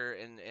pressure,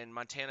 and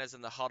Montana's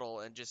in the huddle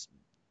and just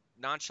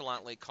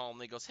nonchalantly,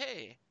 calmly goes,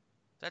 "Hey,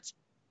 that's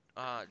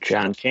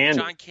John Candy."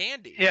 John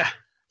Candy. Yeah.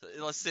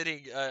 Sitting,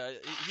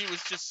 he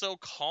was just so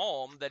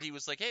calm that he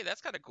was like, "Hey, that's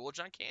kind of cool.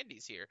 John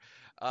Candy's here."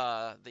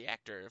 The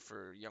actor,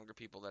 for younger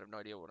people that have no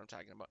idea what I'm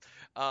talking about.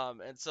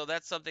 And so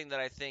that's something that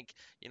I think,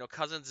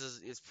 Cousins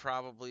is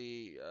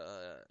probably,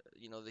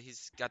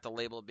 he's got the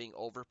label of being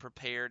over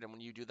prepared. And when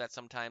you do that,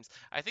 sometimes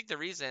I think the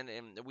reason,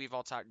 and we've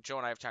all talked, Joe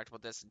and I have talked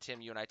about this, and Tim,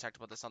 you and I talked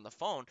about this on the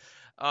phone.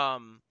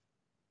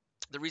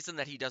 The reason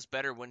that he does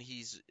better when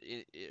he's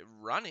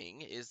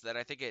running is that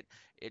I think it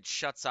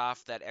shuts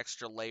off that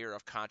extra layer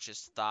of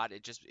conscious thought.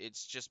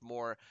 It's just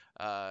more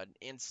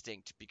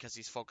instinct because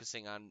he's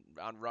focusing on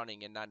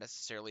running and not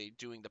necessarily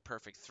doing the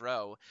perfect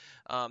throw.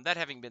 That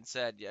having been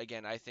said,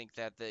 again, I think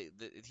that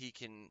he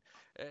can.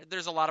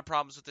 There's a lot of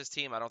problems with this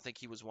team. I don't think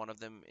he was one of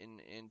them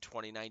in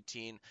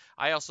 2019.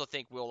 I also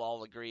think we'll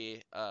all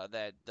agree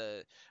that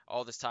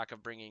all this talk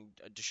of bringing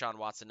Deshaun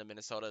Watson to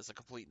Minnesota is a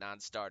complete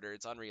non-starter.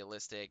 It's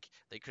unrealistic.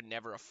 They could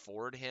never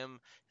afford him.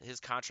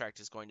 His contract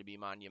is going to be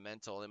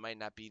monumental. It might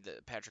not be the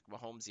Patrick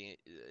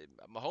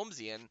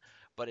Mahomesian,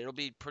 but it'll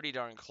be pretty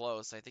darn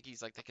close. I think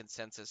he's like the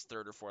consensus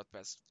third or fourth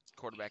best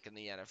quarterback in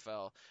the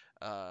NFL.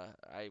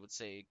 I would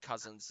say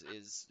Cousins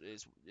is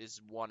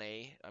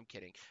 1A. I'm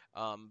kidding.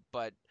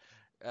 But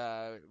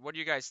what are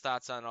you guys'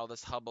 thoughts on all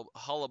this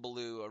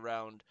hullabaloo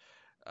around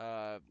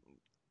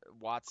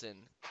Watson,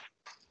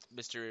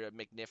 Mr.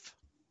 McNiff?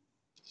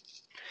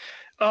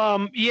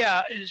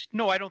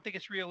 No, I don't think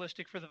it's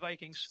realistic for the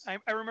Vikings.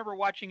 I remember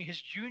watching his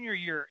junior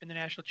year in the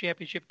national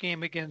championship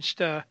game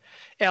against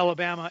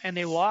Alabama, and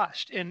they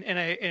lost. And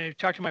I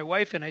talked to my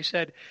wife, and I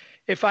said,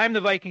 if I'm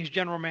the Vikings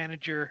general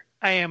manager,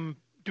 I am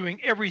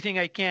doing everything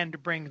I can to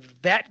bring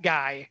that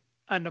guy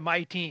onto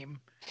my team,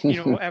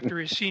 after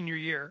his senior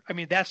year. I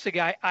mean, that's the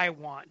guy I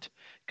want.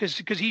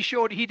 Because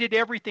he did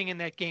everything in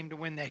that game to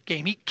win that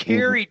game. He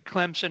carried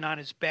Clemson on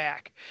his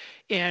back,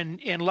 and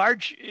in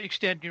large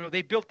extent,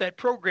 they built that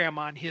program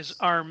on his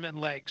arm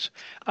and legs.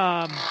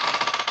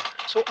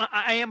 So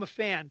I am a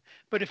fan.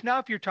 But if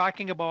you're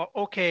talking about,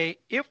 okay,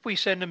 if we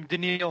send him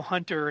Danielle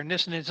Hunter and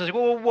this and it's like,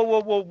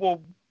 whoa.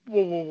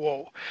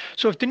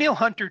 So if Danielle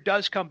Hunter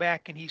does come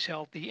back and he's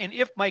healthy, and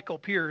if Michael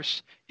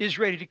Pierce is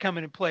ready to come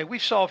in and play,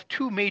 we've solved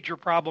two major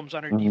problems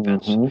on our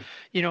defense. And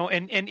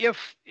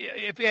if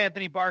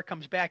Anthony Barr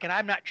comes back, and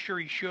I'm not sure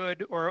he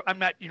should, or I'm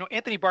not,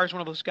 Anthony Barr is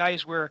one of those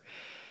guys where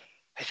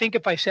I think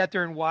if I sat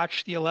there and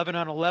watched the 11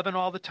 on 11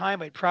 all the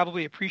time, I'd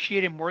probably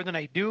appreciate him more than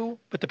I do.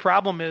 But the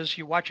problem is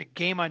you watch a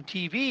game on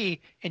TV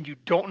and you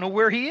don't know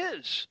where he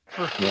is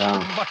for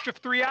much of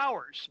 3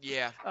 hours.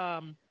 Yeah.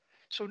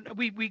 So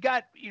we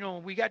got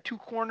two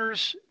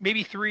corners,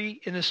 maybe three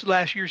in this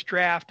last year's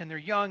draft, and they're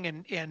young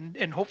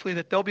and hopefully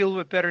that they'll be a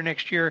little bit better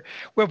next year.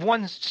 We have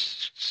one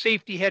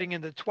safety heading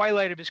in the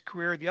twilight of his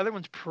career. The other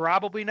one's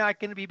probably not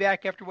going to be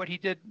back after what he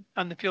did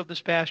on the field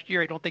this past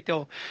year. I don't think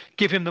they'll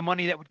give him the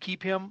money that would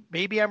keep him.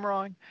 Maybe I'm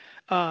wrong.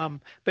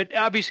 But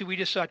obviously we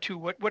just saw too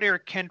what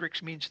Eric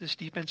Kendricks means to this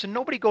defense, and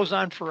nobody goes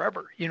on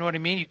forever. You know what I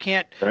mean? You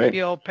can't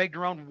be all pegged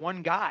around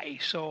one guy.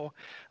 So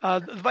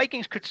the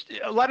Vikings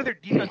a lot of their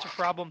defensive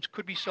problems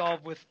could be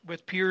solved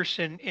with Pierce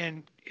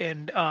and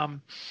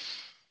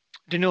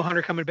Danielle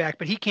Hunter coming back,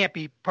 but he can't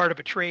be part of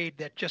a trade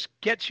that just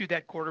gets you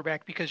that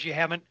quarterback because you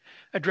haven't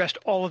addressed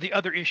all of the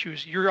other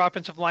issues. Your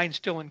offensive line's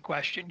still in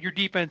question. Your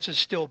defense is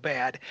still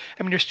bad.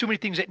 I mean, there's too many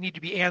things that need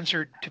to be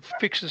answered to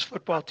fix this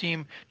football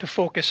team to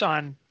focus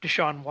on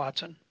Deshaun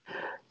Watson.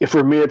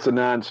 For me, it's a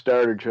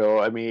non-starter, Joe.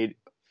 I mean,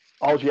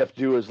 all you have to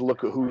do is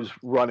look at who's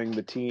running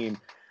the team.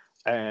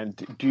 And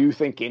do you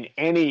think in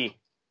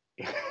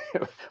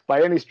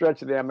by any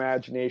stretch of the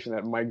imagination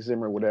that Mike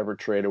Zimmer would ever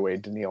trade away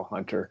Danielle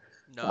Hunter?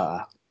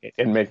 No.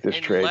 And make this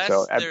trade.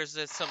 So there's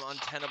some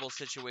untenable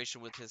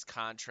situation with his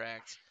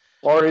contract.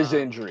 Or his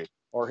injury.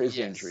 Yes,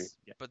 injury.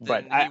 But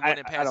then he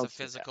wouldn't pass a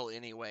physical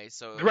anyway.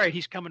 So right,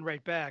 he's coming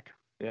right back.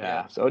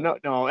 Yeah. So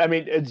no. I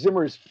mean,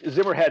 Zimmer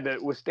had to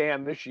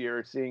withstand this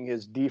year seeing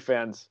his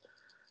defense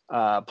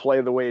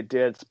play the way it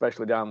did,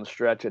 especially down the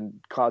stretch, and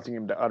causing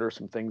him to utter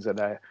some things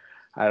that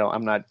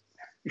I'm not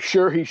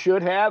sure he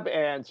should have.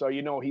 And so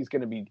he's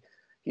going to be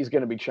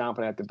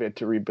chomping at the bit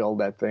to rebuild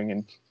that thing.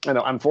 And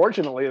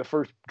unfortunately, the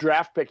first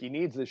draft pick he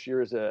needs this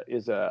year is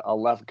a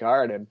left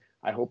guard, and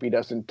I hope he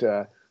doesn't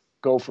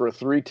go for a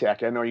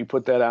 3-tech. I know you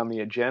put that on the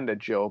agenda,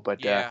 Joe,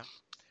 but yeah.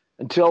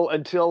 Until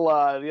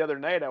the other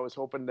night, I was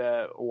hoping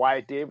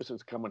Wyatt Davis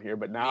was coming here,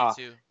 but now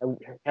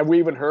have we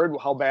even heard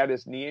how bad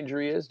his knee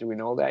injury is? Do we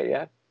know that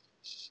yet?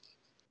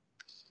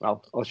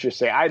 Well, let's just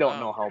say I don't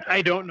know how bad.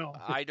 I don't know.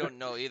 I don't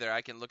know either.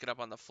 I can look it up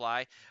on the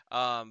fly.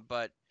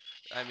 But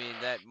I mean,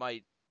 that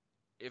might,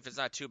 if it's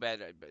not too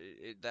bad,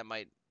 that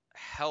might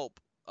help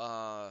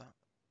the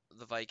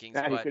Vikings.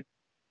 Yeah, but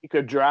he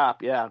could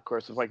drop. Yeah, of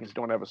course, the Vikings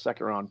don't have a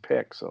second-round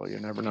pick, so you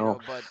never know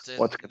what's going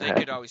to happen. They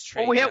could always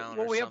trade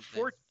down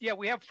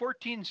we have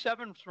 14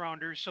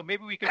 seventh-rounders, so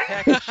maybe we could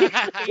package 6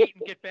 or 8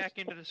 and get back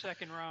into the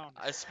second round.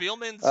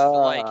 Spielman's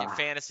like in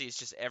fantasy, it's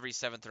just every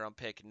seventh-round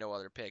pick, no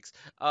other picks.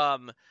 I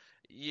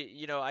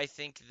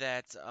think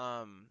that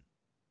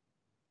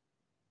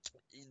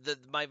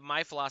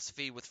my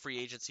philosophy with free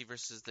agency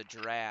versus the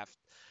draft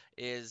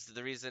is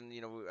the reason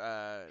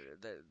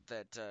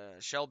that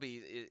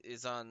Shelby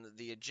is on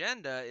the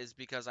agenda is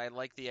because I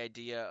like the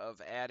idea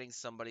of adding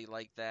somebody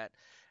like that,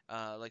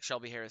 like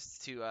Shelby Harris,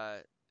 to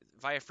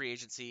via free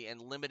agency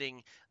and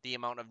limiting the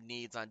amount of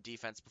needs on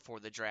defense before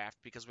the draft,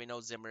 because we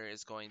know Zimmer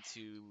is going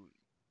to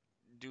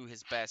do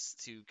his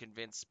best to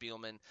convince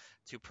Spielman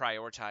to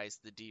prioritize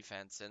the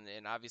defense,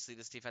 and obviously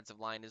this defensive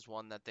line is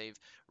one that they've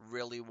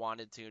really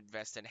wanted to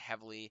invest in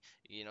heavily.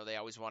 They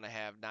always want to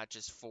have not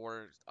just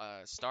 4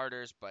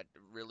 starters, but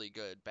really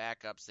good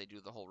backups. They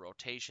do the whole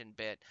rotation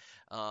bit,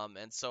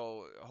 and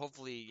so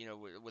hopefully,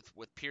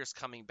 with Pierce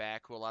coming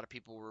back, who a lot of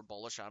people were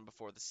bullish on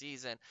before the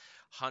season,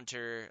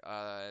 Hunter,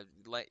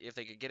 if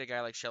they could get a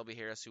guy like Shelby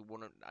Harris who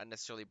wouldn't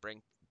necessarily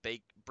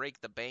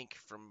break the bank,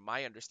 from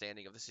my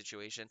understanding of the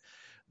situation,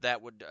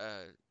 that would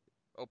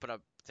open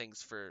up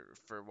things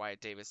for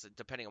Wyatt Davis,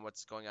 depending on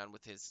what's going on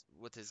with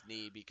his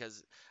knee,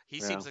 because he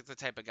seems like the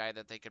type of guy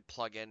that they could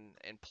plug in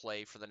and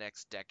play for the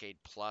next decade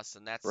plus,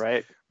 and that's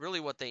really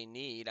what they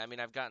need. I mean,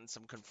 I've gotten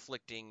some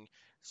conflicting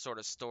sort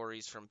of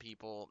stories from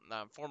people,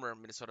 former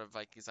Minnesota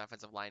Vikings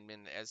offensive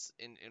linemen, as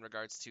in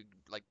regards to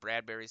like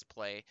Bradbury's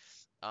play,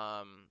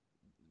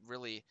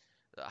 really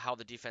how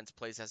the defense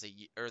plays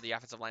or the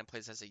offensive line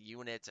plays as a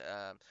unit,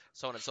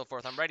 so on and so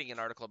forth. I'm writing an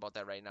article about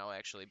that right now,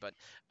 actually, but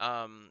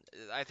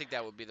I think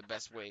that would be the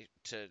best way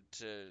to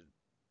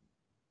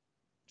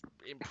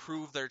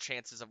improve their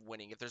chances of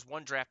winning. If there's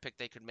one draft pick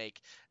they could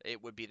make,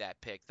 it would be that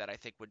pick that I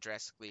think would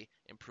drastically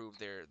improve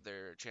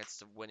their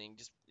chances of winning.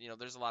 Just,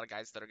 there's a lot of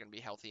guys that are going to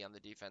be healthy on the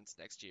defense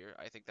next year.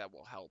 I think that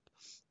will help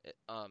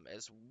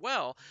as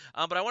well.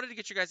 But I wanted to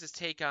get you guys'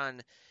 take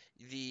on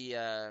the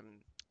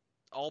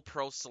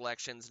all-pro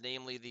selections,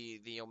 namely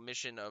the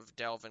omission of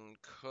Dalvin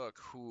Cook,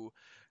 who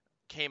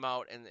came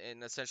out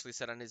and essentially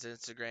said on his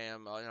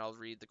Instagram, and I'll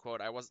read the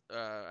quote,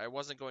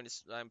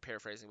 I'm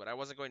paraphrasing, but I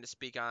wasn't going to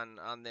speak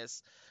on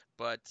this,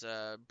 but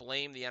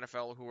blame the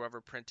NFL, whoever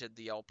printed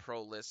the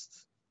all-pro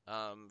list,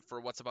 for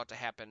what's about to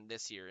happen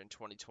this year in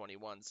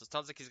 2021. So it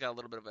sounds like he's got a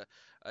little bit of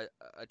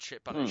a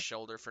chip on his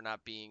shoulder for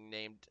not being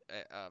named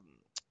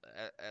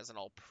as an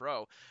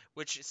all-pro,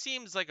 which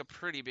seems like a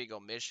pretty big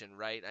omission,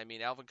 right? I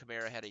mean, Alvin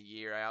Kamara had a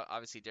year.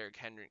 Obviously, Derrick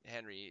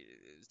Henry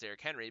is Derrick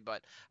Henry,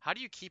 but how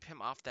do you keep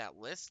him off that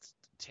list,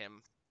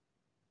 Tim?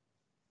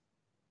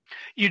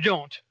 You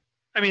don't.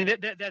 I mean,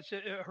 that's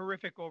a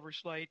horrific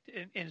oversight,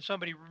 and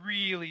somebody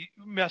really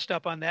messed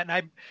up on that.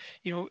 And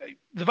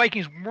the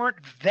Vikings weren't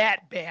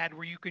that bad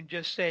where you can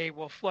just say,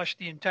 well, flush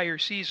the entire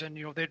season.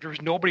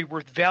 There's nobody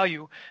worth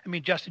value. I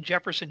mean, Justin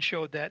Jefferson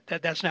showed that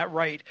that's not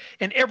right.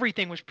 And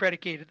everything was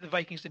predicated, the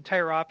Vikings'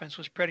 entire offense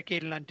was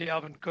predicated on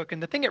Dalvin Cook.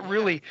 And the thing that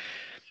really,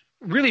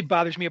 really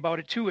bothers me about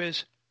it, too,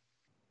 is,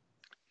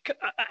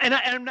 and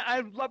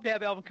I'd love to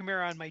have Alvin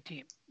Kamara on my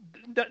team,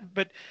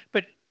 but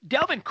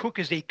Dalvin Cook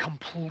is a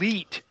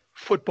complete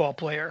football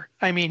player.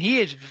 I mean, he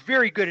is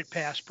very good at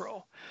pass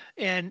pro,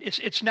 and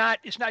it's not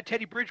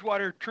Teddy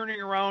Bridgewater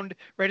turning around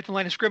right at the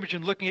line of scrimmage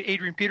and looking at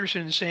Adrian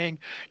Peterson and saying,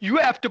 "You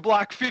have to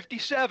block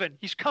 57.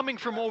 He's coming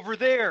from over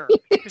there,"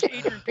 because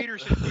Adrian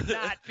Peterson could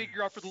not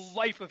figure out for the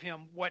life of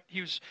him what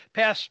his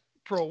pass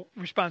pro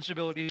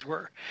responsibilities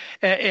were,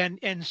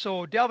 and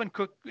so Dalvin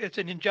Cook, it's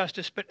an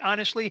injustice. But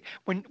honestly,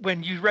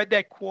 when you read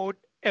that quote,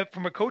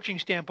 from a coaching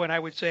standpoint, I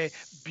would say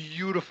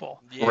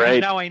beautiful. Yeah. Right.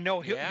 Now I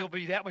know he'll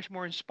be that much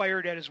more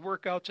inspired at his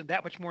workouts and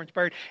that much more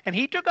inspired. And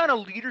he took on a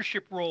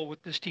leadership role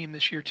with this team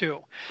this year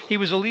too. He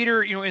was a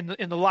leader, in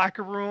the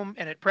locker room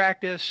and at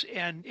practice.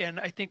 And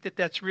I think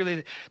that's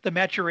really the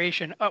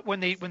maturation.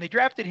 When they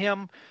drafted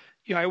him,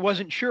 I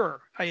wasn't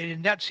sure. I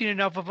had not seen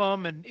enough of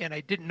him, and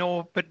I didn't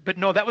know. But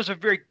no, that was a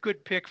very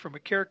good pick from a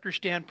character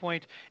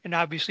standpoint, and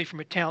obviously from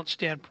a talent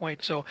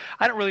standpoint. So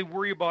I don't really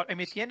worry about. I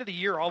mean, at the end of the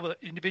year, all the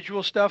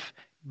individual stuff.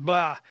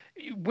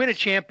 Win a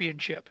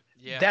championship.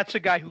 Yeah. That's a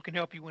guy who can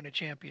help you win a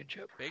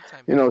championship. Big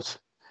time.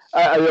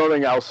 The only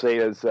thing I'll say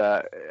is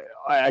I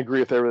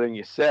agree with everything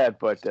you said,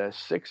 but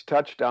 6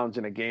 touchdowns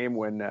in a game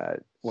when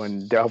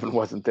Dalvin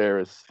wasn't there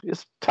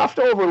is tough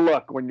to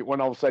overlook when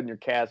all of a sudden you're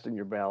casting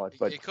your ballot.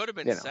 But it could have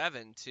been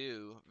 7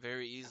 too,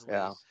 very easily.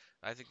 Yeah.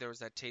 I think there was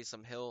that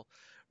Taysom Hill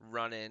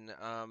run in.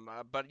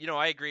 But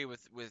I agree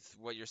with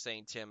what you're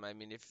saying, Tim. I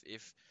mean,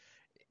 if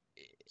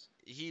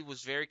he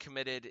was very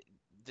committed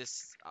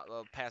this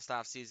past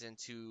off season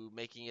to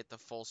making it the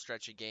full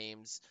stretch of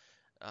games.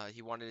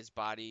 He wanted his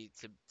body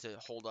to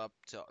hold up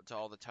to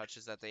all the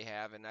touches that they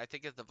have. And I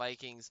think if the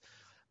Vikings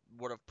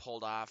would have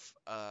pulled off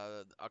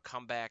a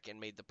comeback and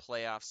made the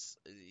playoffs,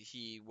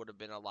 he would have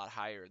been a lot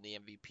higher in the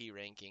MVP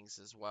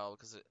rankings as well.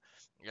 Because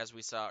as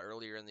we saw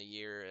earlier in the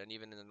year, and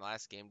even in the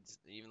last game,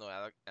 even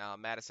though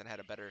Madison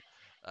had a better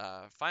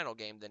final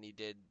game than he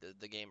did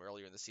the game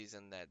earlier in the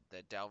season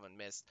that Dalvin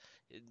missed,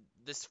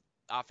 this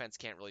offense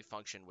can't really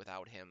function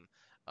without him.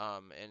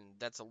 And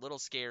that's a little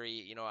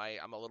scary.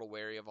 I'm a little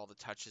wary of all the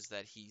touches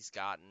that he's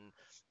gotten.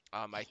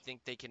 I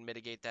think they can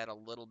mitigate that a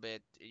little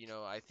bit.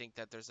 I think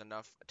that there's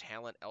enough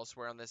talent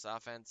elsewhere on this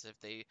offense if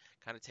they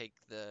kind of take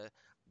the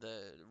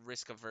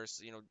risk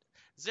averse.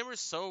 Zimmer's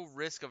so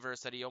risk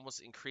averse that he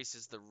almost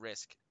increases the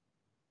risk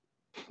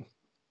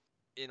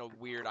in a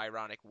weird,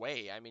 ironic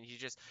way. I mean, he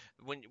just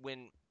when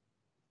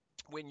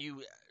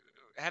you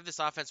have this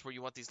offense where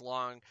you want these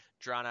long,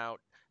 drawn out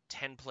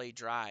 10-play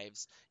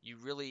drives, you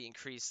really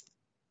increase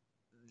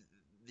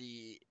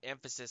the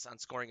emphasis on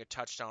scoring a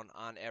touchdown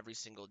on every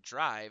single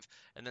drive,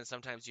 and then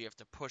sometimes you have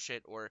to push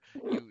it, or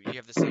you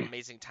have this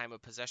amazing time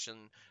of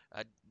possession,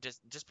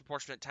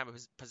 disproportionate time of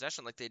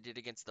possession like they did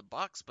against the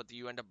Bucs, but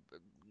you end up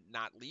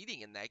not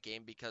leading in that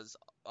game because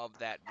of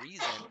that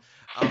reason.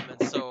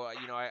 And so,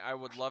 I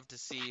would love to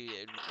see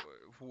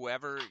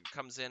whoever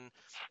comes in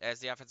as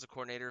the offensive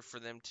coordinator for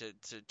them to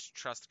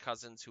trust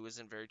Cousins, who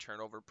isn't very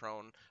turnover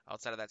prone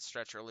outside of that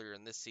stretch earlier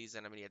in this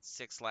season. I mean, he had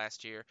 6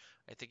 last year.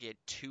 I think he had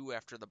 2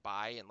 after the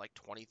bye and like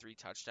 23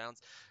 touchdowns.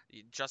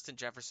 Justin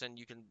Jefferson,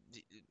 you can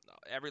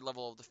every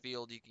level of the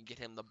field, you can get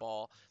him the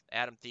ball.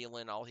 Adam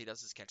Thielen, all he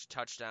does is catch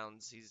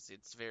touchdowns.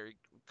 It's very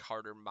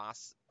Carter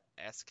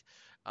Moss-esque.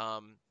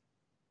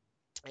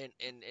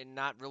 And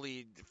not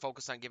really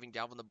focus on giving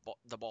Dalvin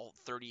the ball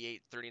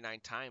 38, 39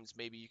 times.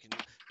 Maybe you can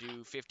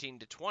do 15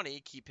 to 20,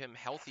 keep him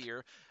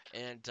healthier,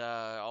 and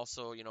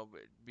also,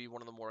 be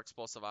one of the more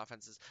explosive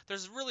offenses.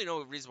 There's really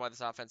no reason why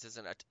this offense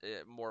isn't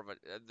more of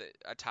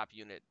a top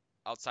unit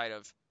outside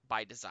of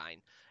by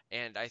design.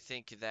 And I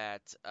think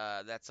that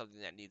that's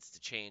something that needs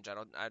to change.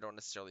 I don't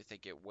necessarily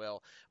think it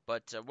will.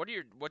 But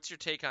what's your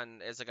take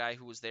on, as a guy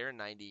who was there in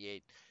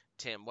 '98?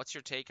 Tim, what's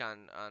your take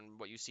on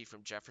what you see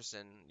from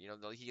Jefferson?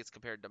 He gets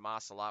compared to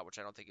Moss a lot, which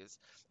I don't think is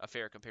a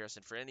fair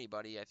comparison for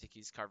anybody. I think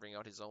he's carving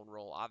out his own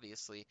role,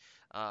 obviously.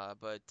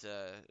 But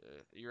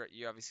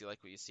you obviously like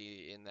what you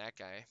see in that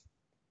guy.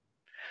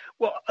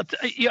 Well,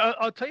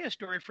 I'll tell you a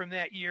story from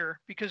that year,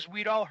 because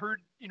we'd all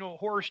heard,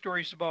 horror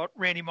stories about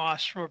Randy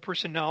Moss from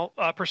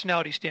a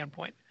personality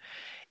standpoint.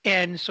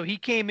 And so he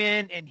came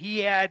in and he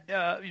had,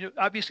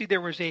 obviously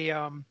there was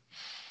a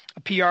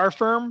PR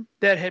firm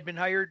that had been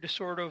hired to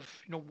sort of,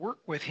 work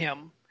with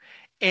him.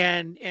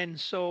 And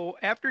so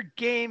after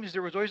games,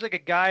 there was always like a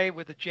guy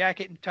with a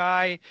jacket and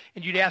tie,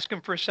 and you'd ask him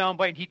for a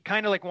soundbite, and he'd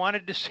kind of like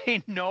wanted to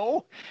say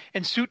no.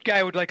 And suit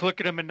guy would like look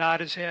at him and nod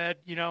his head,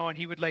 and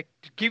he would like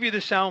give you the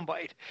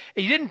soundbite.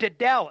 And he didn't at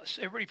Dallas.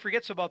 Everybody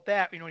forgets about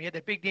that. He had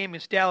that big game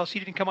against Dallas. He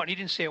didn't come out and he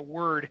didn't say a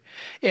word.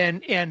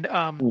 And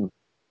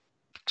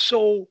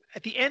So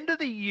at the end of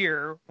the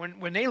year,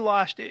 when they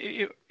lost,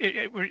 I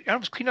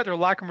was cleaning out their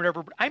locker room or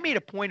whatever, but I made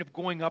a point of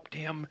going up to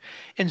him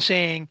and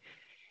saying,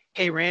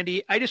 "Hey,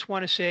 Randy, I just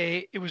want to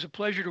say it was a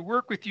pleasure to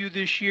work with you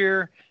this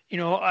year.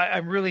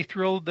 I'm really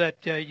thrilled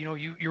that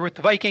you're with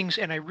the Vikings,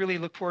 and I really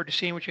look forward to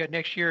seeing what you got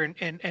next year.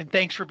 And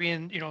thanks for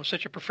being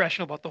such a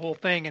professional about the whole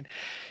thing." And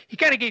he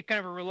kind of gave kind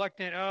of a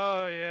reluctant,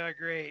 "Oh yeah,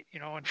 great,"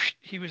 and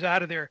he was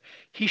out of there.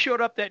 He showed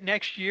up that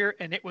next year,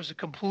 and it was a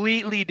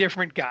completely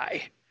different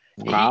guy.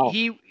 Wow.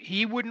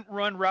 He wouldn't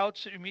run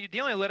routes. I mean, they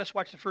only let us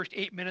watch the first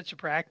 8 minutes of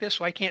practice,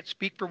 so I can't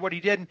speak for what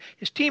he did. And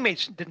his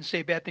teammates didn't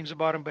say bad things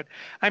about him, but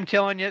I'm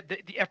telling you,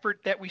 the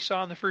effort that we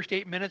saw in the first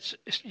 8 minutes,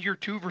 year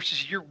two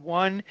versus year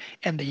one,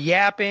 and the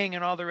yapping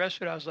and all the rest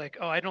of it, I was like,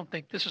 oh, I don't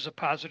think this is a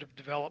positive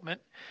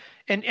development.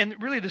 And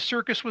really, the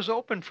circus was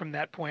open from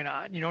that point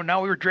on.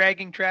 Now we were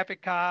dragging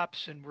traffic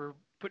cops, and we're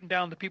putting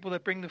down the people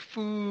that bring the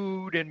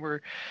food, and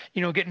we're,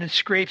 getting in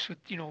scrapes with,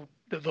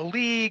 the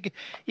league,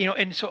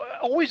 and so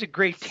always a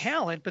great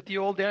talent, but the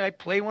old I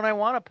play when I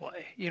want to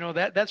play,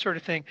 that sort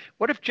of thing.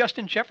 What if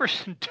Justin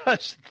Jefferson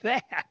does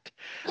that?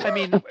 I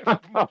mean,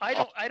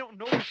 I don't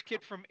know this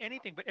kid from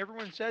anything, but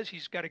everyone says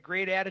he's got a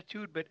great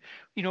attitude. But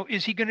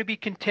is he going to be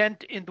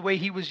content in the way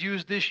he was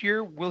used this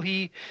year? Will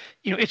he?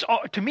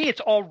 To me,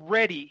 it's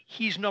already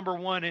he's number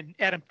one and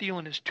Adam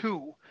Thielen is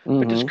two.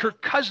 But does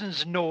Kirk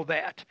Cousins know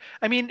that?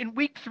 I mean, in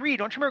week 3,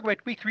 don't you remember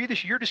about week 3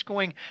 this year? Just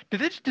going,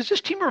 does this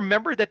team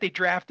remember that they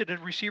drafted a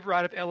receiver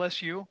out of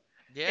LSU?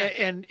 Yeah.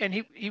 And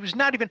he was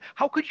not even.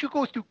 How could you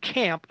go through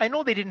camp? I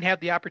know they didn't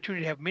have the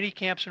opportunity to have mini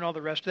camps and all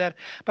the rest of that,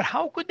 but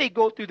how could they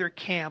go through their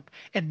camp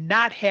and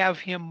not have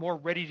him more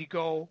ready to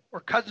go, or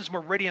Cousins more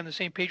ready on the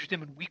same page with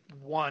him in week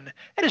 1?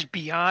 That is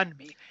beyond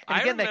me.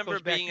 And again, I remember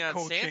that goes being back to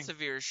on coaching.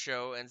 Sansevier's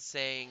show and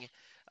saying,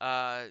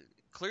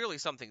 clearly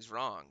something's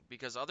wrong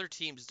because other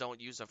teams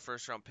don't use a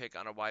first-round pick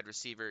on a wide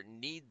receiver,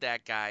 need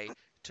that guy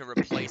to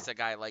replace a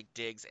guy like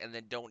Diggs, and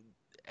then don't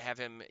have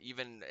him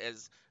even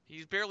as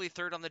he's barely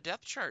third on the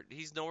depth chart.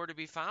 He's nowhere to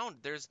be found.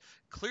 There's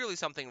clearly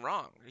something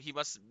wrong. He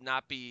must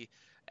not be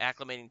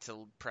acclimating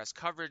to press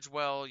coverage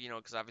well,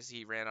 because obviously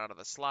he ran out of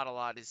the slot a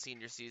lot his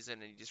senior season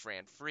and he just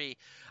ran free.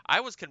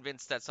 I was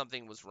convinced that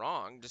something was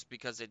wrong just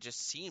because it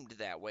just seemed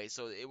that way.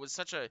 So it was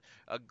such a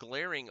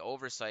glaring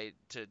oversight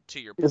to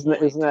your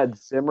point. Isn't that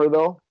Zimmer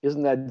though?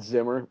 Isn't that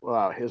Zimmer?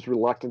 His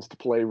reluctance to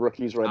play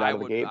rookies right out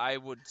of the gate. I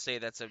would say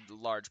that's a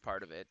large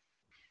part of it.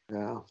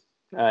 Yeah,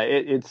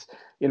 it's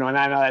and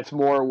I know that's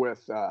more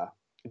with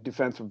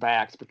defensive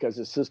backs because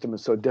the system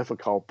is so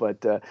difficult.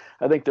 But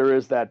I think there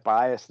is that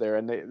bias there,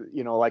 and they,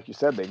 like you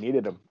said, they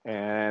needed him,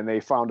 and they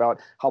found out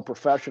how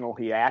professional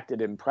he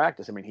acted in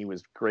practice. I mean, he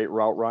was a great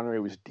route runner.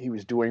 He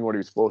was doing what he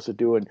was supposed to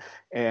do,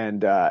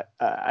 and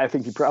I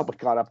think he probably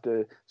caught up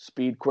to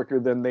speed quicker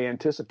than they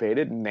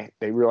anticipated, and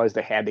they realized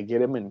they had to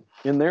get him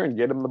in there and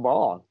get him the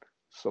ball.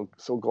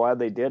 So glad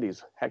they did.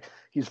 He's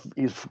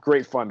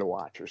great fun to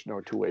watch. There's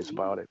no two ways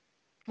about it.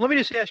 Let me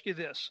just ask you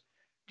this.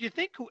 Do you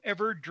think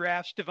whoever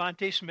drafts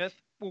Devontae Smith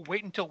will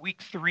wait until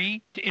week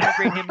 3 to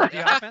integrate him into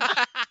the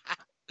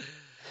offense?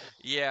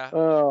 Yeah.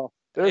 Oh,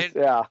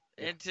 yeah.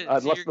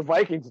 Unless the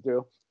Vikings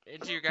do.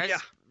 And to your guys,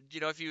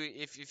 if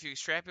you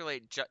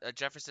extrapolate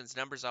Jefferson's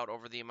numbers out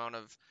over the amount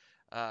of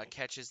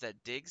catches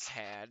that Diggs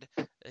had,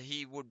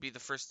 he would be the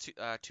first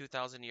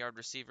 2,000-yard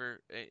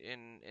receiver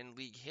in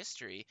league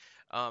history.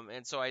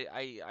 And so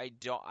I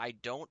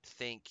don't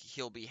think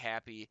he'll be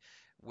happy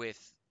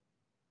with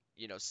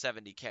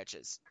 70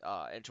 catches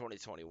in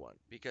 2021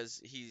 because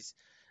he's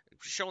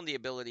shown the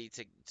ability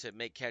to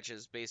make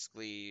catches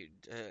basically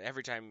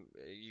every time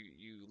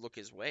you look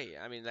his way.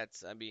 I mean,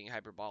 I'm being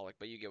hyperbolic,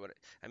 but you get what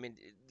I mean.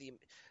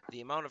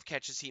 The amount of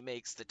catches he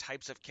makes, the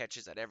types of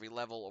catches at every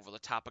level, over the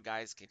top of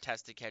guys,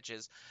 contested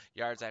catches,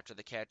 yards after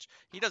the catch,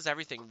 he does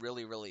everything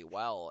really, really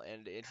well,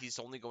 and he's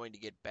only going to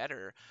get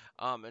better.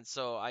 And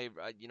so I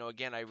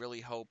really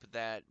hope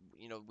that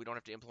we don't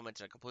have to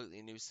implement a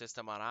completely new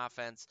system on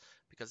offense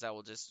because that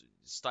will just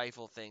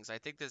stifle things. I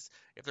think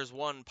if there's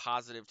one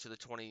positive to the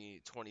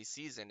 2020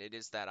 season, it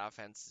is that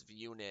offensive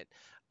unit.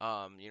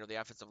 The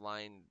offensive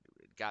line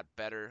got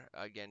better.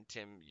 Again,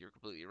 Tim, you're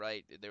completely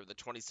right. They were the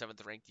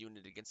 27th ranked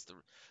unit against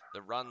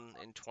the run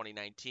in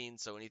 2019,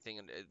 so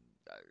anything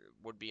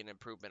would be an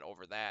improvement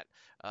over that.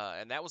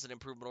 And that was an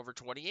improvement over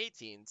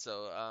 2018.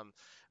 So,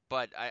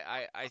 but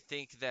I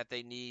think that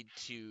they need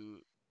to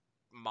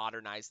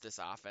modernize this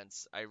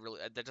offense.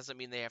 That doesn't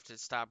mean they have to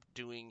stop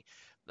doing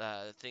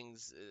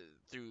things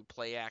through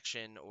play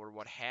action or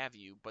what have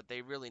you, but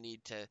they really need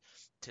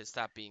to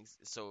stop being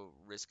so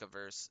risk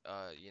averse.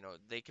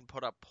 They can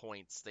put up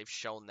points. They've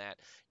shown that.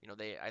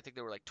 I think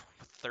they were like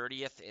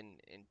 30th in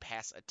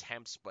pass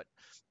attempts, but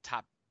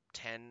top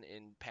 10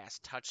 in pass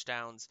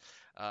touchdowns.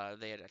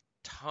 They had a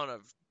ton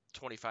of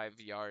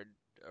 25-yard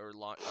or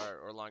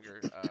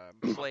longer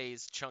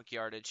plays, chunk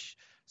yardage,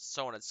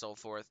 so on and so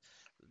forth.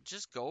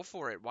 Just go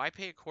for it. Why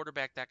pay a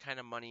quarterback that kind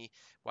of money?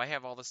 Why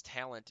have all this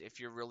talent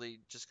if you're really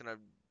just going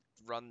to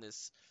run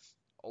this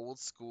old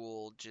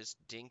school, just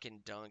dink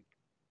and dunk?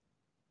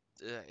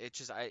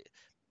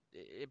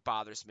 it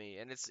bothers me,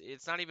 and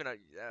it's not even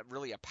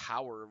really a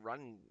power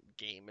run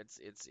game.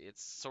 It's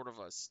sort of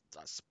a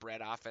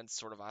spread offense,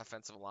 sort of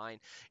offensive line.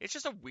 It's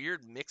just a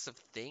weird mix of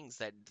things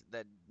that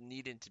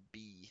needed to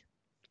be.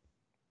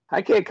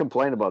 I can't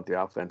complain about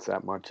the offense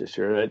that much this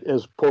year,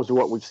 as opposed to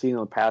what we've seen in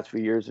the past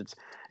few years.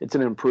 It's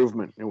an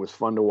improvement. It was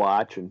fun to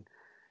watch,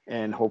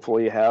 and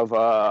hopefully you have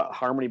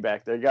harmony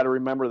back there. You got to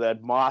remember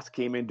that Moss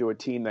came into a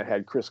team that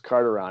had Chris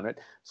Carter on it,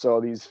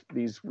 so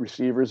these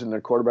receivers and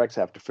their quarterbacks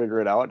have to figure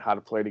it out how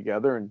to play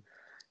together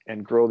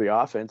and grow the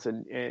offense.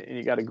 And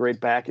you got a great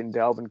back in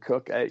Dalvin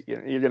Cook.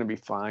 You're going to be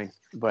fine,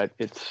 but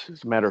it's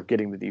a matter of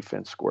getting the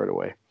defense squared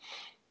away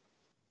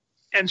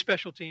and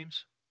special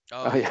teams.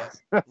 Oh yeah,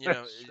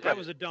 that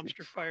was a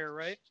dumpster fire,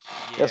 right?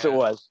 Yeah. Yes, it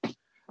was.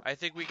 I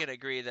think we can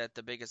agree that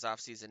the biggest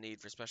offseason need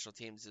for special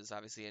teams is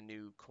obviously a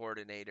new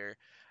coordinator.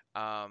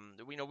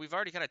 We've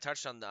already kind of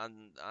touched on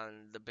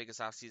the biggest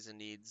offseason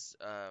needs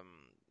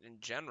in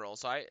general.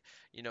 So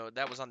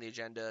that was on the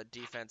agenda.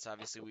 Defense,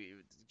 obviously, we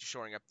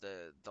shoring up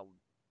the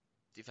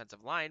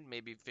defensive line,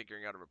 maybe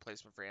figuring out a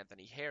replacement for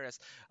Anthony Harris.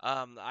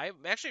 I'm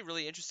actually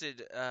really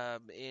interested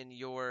in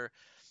your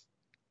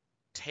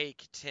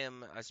take,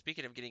 Tim,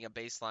 speaking of getting a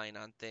baseline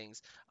on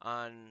things,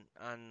 on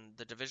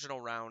the divisional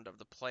round of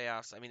the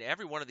playoffs. I mean,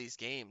 every one of these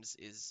games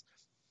is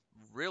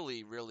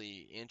really,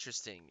 really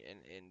interesting,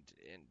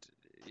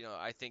 and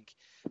I think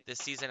this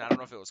season, I don't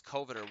know if it was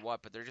COVID or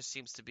what, but there just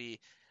seems to be,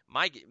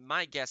 my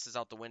guess is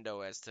out the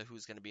window as to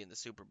who's going to be in the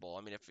Super Bowl.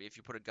 I mean, if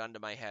you put a gun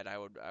to my head, I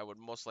would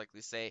most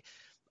likely say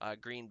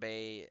Green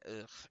Bay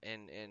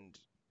and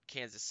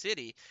Kansas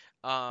City,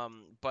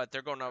 but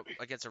they're going up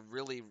against a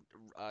really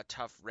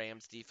tough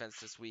Rams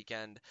defense this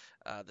weekend.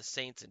 The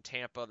Saints in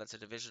Tampa, that's a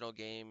divisional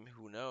game.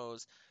 Who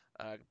knows?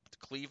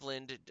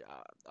 Cleveland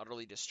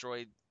utterly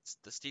destroyed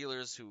the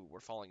Steelers, who were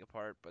falling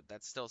apart, but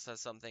that still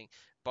says something.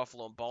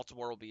 Buffalo and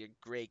Baltimore will be a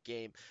great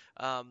game.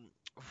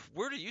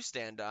 Where do you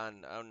stand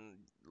on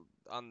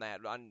that?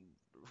 On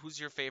who's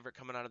your favorite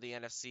coming out of the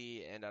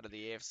NFC and out of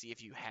the AFC,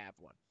 if you have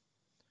one?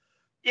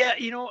 Yeah,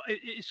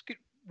 it's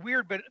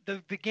weird, but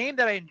the game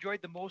that I enjoyed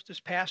the most this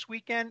past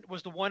weekend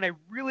was the one I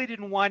really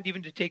didn't want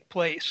even to take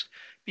place,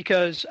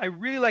 because I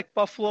really like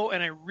Buffalo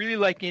and I really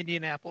like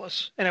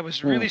Indianapolis, and I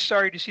was really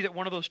sorry to see that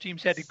one of those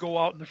teams had to go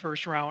out in the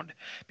first round,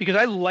 because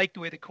I like the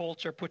way the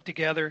Colts are put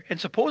together, and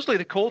supposedly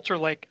the Colts are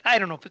like, I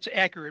don't know if it's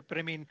accurate, but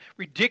I mean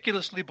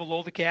ridiculously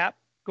below the cap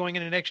going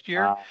into next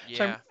year. Yeah.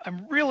 So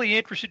I'm really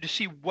interested to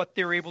see what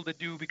they're able to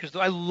do, because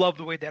I love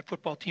the way that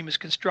football team is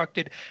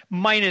constructed,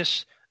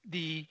 minus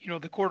the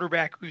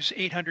quarterback who's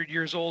 800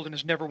 years old and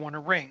has never won a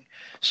ring.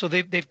 So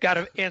they've got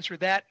to answer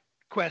that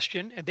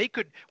question. And they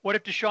could, what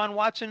if Deshaun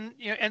Watson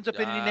ends up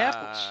in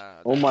Indianapolis?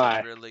 Oh my,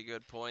 that's a really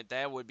good point.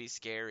 That would be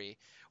scary.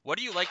 What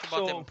do you like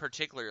about them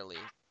particularly?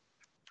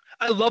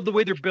 I love the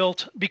way they're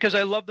built, because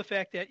I love the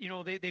fact that,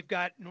 they've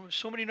got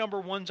so many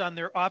number ones on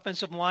their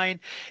offensive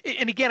line.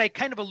 And again, I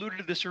kind of alluded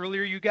to this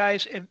earlier, you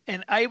guys,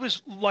 and I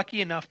was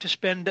lucky enough to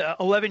spend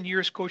 11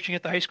 years coaching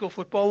at the high school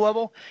football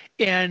level.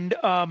 And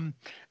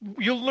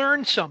you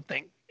learn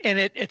something. And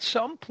at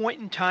some point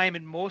in time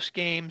in most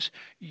games,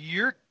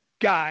 your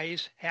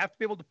guys have to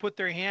be able to put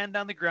their hand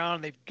on the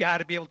ground. They've got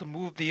to be able to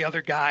move the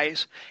other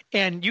guys.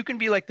 And you can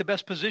be like the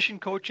best position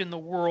coach in the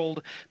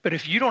world, but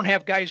if you don't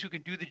have guys who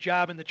can do the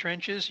job in the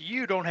trenches,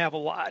 you don't have a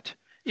lot.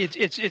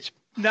 It's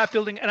not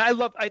building. And I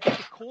think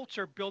the Colts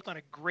are built on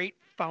a great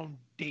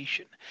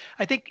foundation.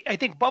 I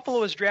think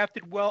Buffalo has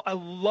drafted well. I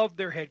love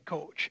their head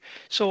coach.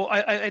 So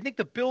I think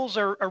the Bills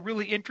are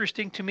really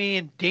interesting to me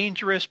and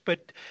dangerous,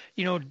 but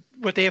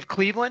what they have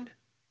Cleveland.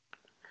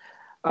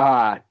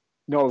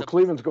 No,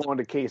 Cleveland's going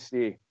to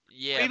KC.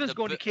 Yeah, Cleveland's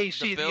going to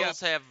KC. The Bills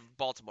have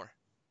Baltimore.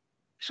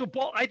 So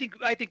I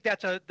think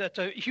that's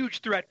a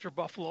huge threat for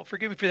Buffalo.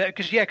 Forgive me for that,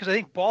 because I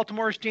think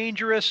Baltimore is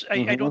dangerous.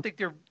 I don't think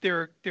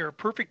they're a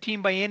perfect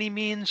team by any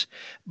means,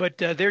 but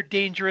they're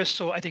dangerous.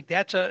 So I think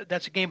that's a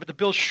game. But the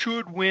Bills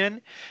should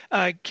win.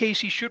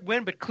 KC should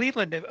win, but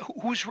Cleveland,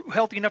 who's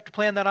healthy enough to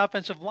play on that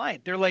offensive line?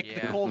 They're like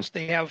the Colts.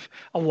 They have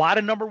a lot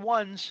of number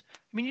ones.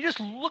 I mean, you just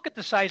look at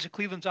the size of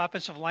Cleveland's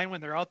offensive line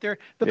when they're out there.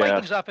 The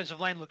Vikings'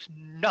 offensive line looks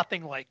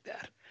nothing like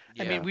that.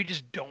 Yeah. I mean, we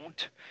just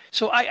don't.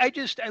 So I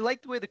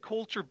like the way the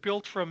Colts are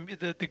built from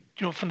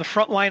from the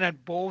front line on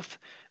both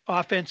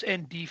offense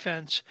and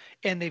defense,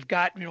 and they've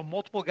got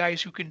multiple guys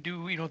who can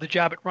do the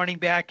job at running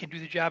back, can do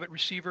the job at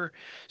receiver.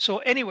 So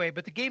anyway,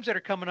 but the games that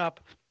are coming up,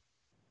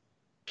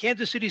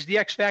 Kansas City's the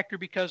X factor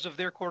because of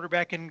their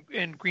quarterback,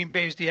 and Green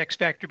Bay's the X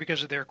factor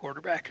because of their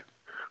quarterback.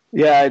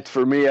 Yeah, it's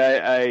for me.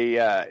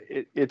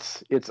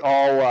 It's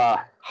all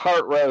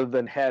heart rather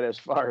than head as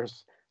far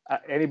as.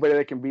 Anybody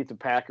that can beat the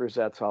Packers,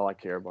 that's all I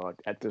care about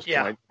at this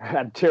point.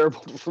 It's terrible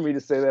for me to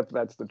say that, but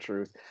that's the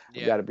truth.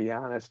 I've got to be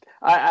honest.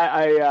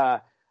 I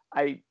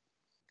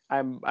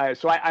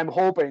I'm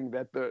hoping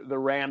that the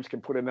Rams can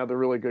put another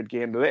really good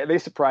game. They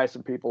surprised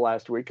some people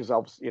last week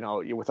because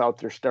without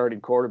their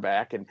starting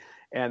quarterback and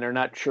they're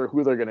not sure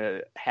who they're going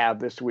to have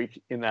this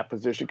week in that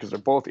position because they're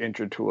both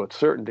injured to a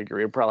certain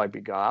degree. It'll probably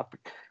be Goff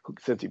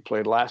since he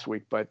played last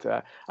week, but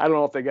I don't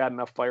know if they got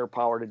enough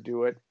firepower to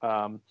do it.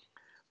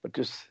 But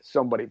just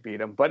somebody beat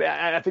them. But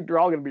I think they're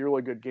all going to be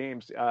really good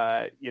games.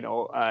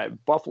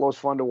 Buffalo's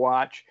fun to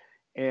watch,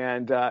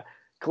 and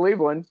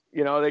Cleveland,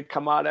 they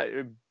come out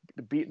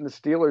beating the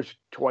Steelers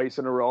twice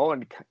in a row,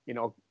 and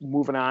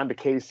moving on to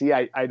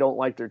KC. I don't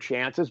like their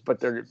chances, but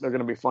they're going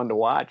to be fun to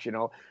watch.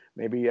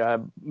 Maybe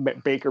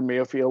Baker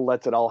Mayfield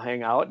lets it all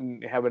hang out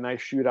and have a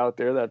nice shootout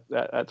there.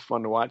 That's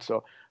fun to watch.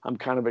 So I'm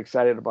kind of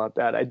excited about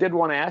that. I did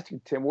want to ask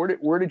you, Tim,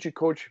 where did you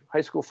coach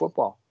high school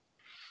football?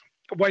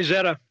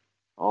 Wayzata.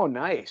 Oh,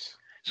 nice.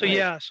 So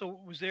yeah,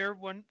 was there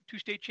won 2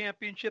 state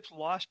championships,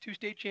 lost 2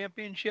 state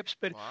championships,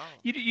 but Wow.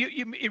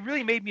 it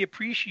really made me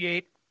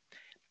appreciate.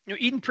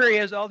 Eden Prairie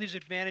has all these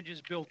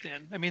advantages built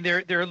in. I mean,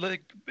 they're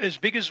like as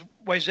big as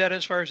Wayzata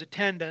as far as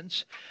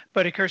attendance,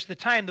 but of course, at the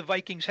time the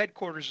Vikings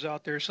headquarters was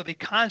out there, so they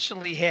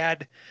constantly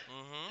had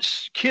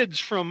kids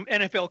from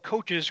NFL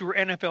coaches who were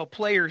NFL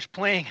players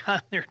playing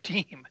on their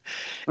team.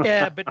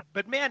 Yeah,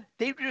 but man,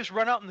 they would just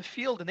run out in the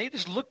field and they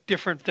just looked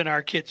different than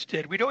our kids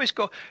did. We'd always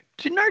go,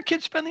 didn't our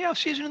kids spend the off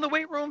season in the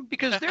weight room?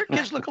 Because their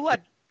kids look a lot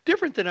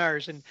different than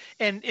ours.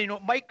 And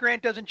Mike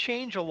Grant doesn't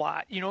change a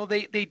lot.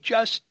 They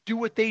just do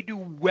what they do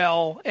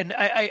well. And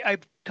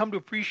I've come to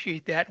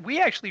appreciate that. We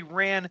actually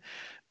ran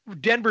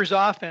Denver's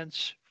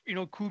offense,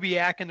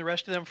 Kubiak and the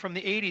rest of them from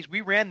the 80s. We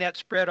ran that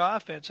spread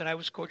offense, and I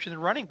was coaching the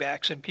running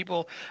backs. And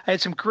I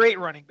had some great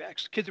running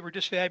backs, kids that were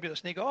just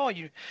fabulous. And they go, "Oh,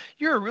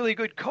 you're a really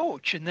good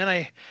coach." And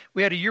then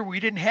we had a year where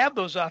we didn't have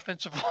those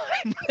offensive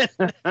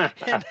linemen,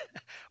 and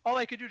all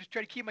I could do is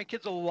try to keep my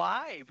kids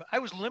alive. I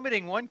was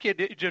limiting one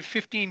kid to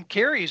 15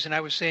 carries, and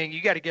I was saying,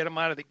 "You got to get him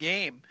out of the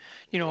game.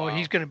 Wow.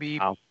 He's going to be."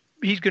 Wow.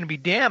 He's going to be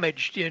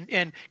damaged, and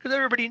because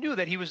everybody knew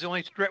that he was the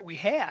only threat we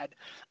had.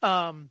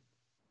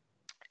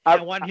 I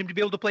wanted him to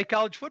be able to play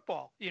college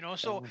football,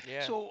 So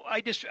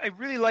I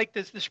really like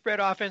the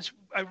spread offense.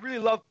 I really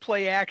love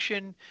play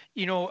action.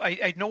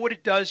 I know what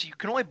it does. You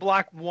can only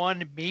block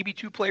 1, maybe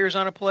 2 players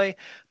on a play,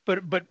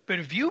 but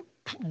if you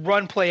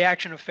run play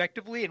action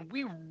effectively, and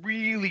we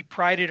really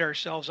prided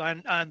ourselves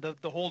on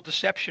the whole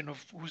deception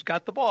of who's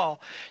got the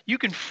ball, you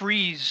can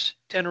freeze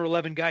 10 or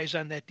 11 guys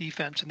on that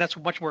defense, and that's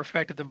much more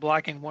effective than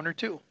blocking 1 or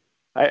 2.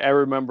 I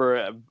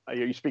remember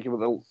you speaking of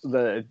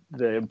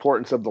the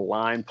importance of the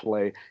line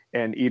play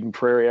and Eden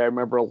Prairie. I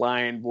remember a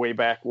line way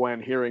back when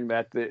hearing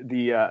that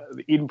the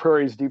Eden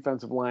Prairie's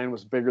defensive line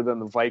was bigger than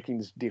the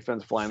Vikings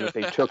defensive line that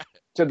they took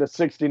to the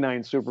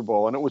 '69 Super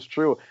Bowl, and it was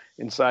true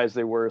in size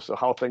they were. So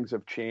how things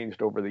have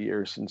changed over the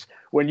years since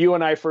when you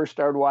and I first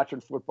started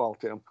watching football,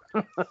 Tim.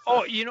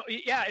 Oh,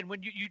 yeah, and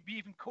when you'd be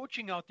even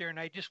coaching out there, and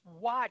I just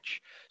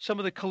watch some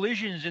of the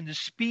collisions and the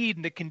speed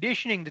and the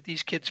conditioning that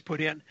these kids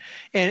put in,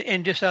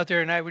 and just out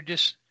there, and I would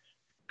just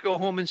go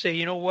home and say,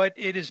 you know what,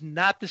 it is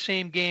not the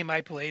same game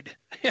I played.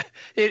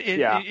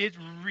 It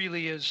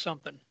really is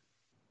something.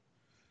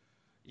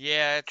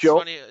 Yeah, it's Joe?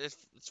 funny.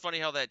 It's funny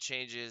how that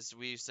changes.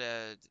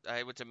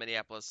 I went to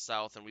Minneapolis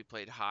South and we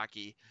played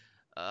hockey.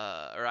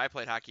 Or I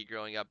played hockey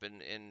growing up,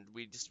 and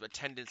we just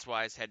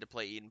attendance-wise had to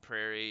play Eden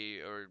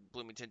Prairie or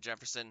Bloomington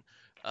Jefferson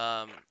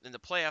in the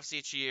playoffs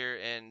each year,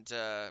 and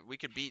we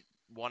could beat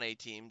 1A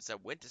teams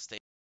that went to state,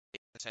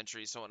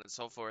 Century, so on and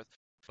so forth.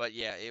 But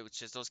yeah, it was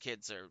just those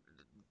kids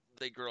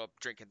they grow up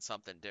drinking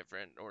something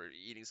different or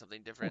eating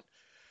something different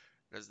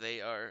because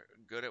they are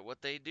good at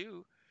what they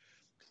do.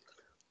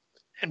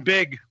 And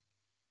big.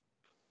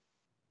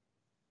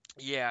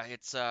 Yeah,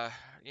 it's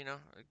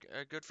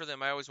good for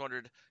them. I always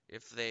wondered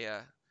if they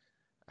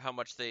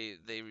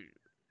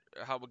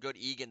how good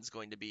Egan's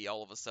going to be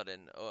all of a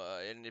sudden,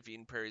 and if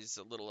Eden Prairie's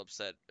a little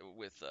upset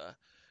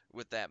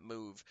with that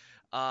move.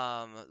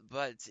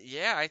 But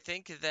yeah, I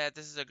think that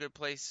this is a good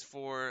place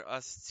for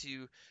us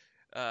to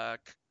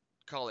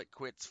call it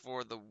quits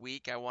for the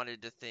week. I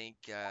wanted to thank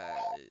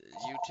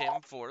you,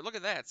 Tim, for look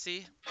at that.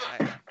 See,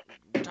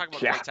 we're talking about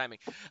great timing.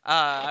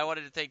 I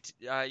wanted to thank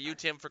you,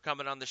 Tim, for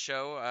coming on the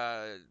show.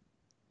 I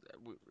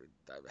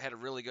had a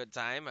really good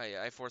time.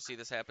 I foresee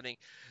this happening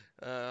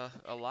a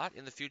lot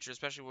in the future,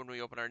 especially when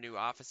we open our new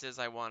offices.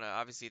 I want to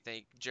obviously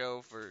thank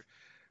Joe for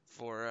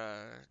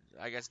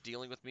I guess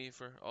dealing with me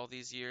for all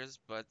these years,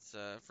 but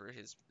for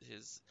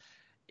his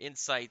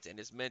insight and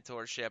his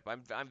mentorship.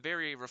 I'm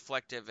very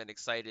reflective and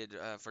excited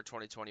for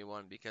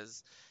 2021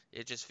 because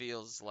it just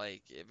feels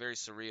like very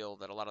surreal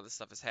that a lot of this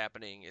stuff is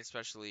happening,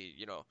 especially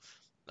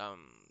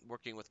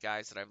working with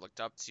guys that I've looked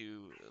up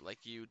to, like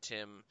you,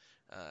 Tim,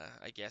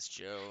 I guess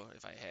Joe,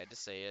 if I had to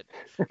say it,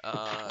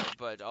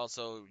 but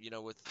also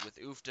with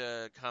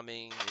UFTA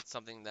coming, it's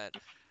something that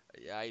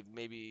I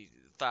maybe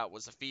thought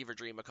was a fever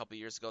dream a couple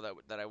years ago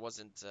that I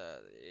wasn't.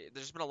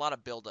 There's been a lot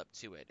of build up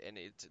to it, and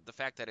the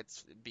fact that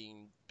it's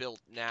being built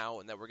now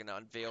and that we're going to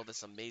unveil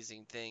this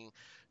amazing thing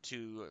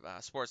to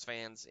sports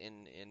fans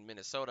in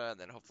Minnesota and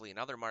then hopefully in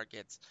other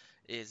markets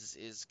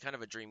is kind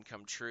of a dream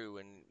come true.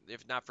 And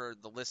if not for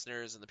the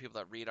listeners and the people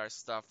that read our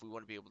stuff, we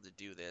wouldn't be able to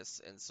do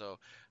this. And so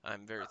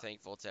I'm very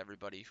thankful to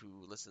everybody who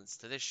listens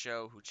to this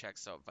show, who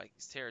checks out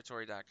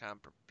VikingsTerritory.com,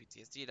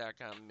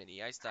 PTSD.com,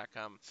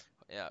 MiniIce.com,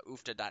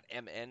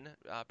 oofta.mn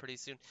pretty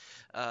soon.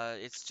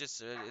 It's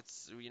just,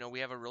 we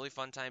have a really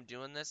fun time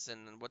doing this.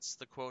 And what's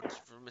the quote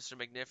from Mr.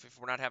 McNiff? If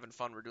we're not having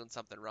fun, we're doing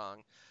something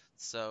wrong.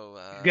 So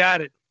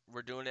got it.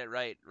 We're doing it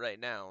right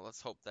now.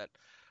 Let's hope that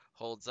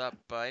holds up.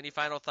 Any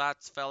final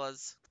thoughts,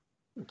 fellas?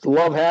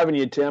 Love having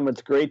you, Tim.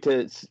 It's great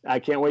I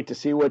can't wait to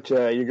see what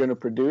you're going to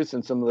produce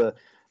and some of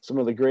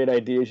the great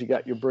ideas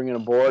you're bringing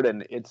aboard.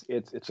 And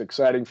it's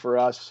exciting for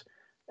us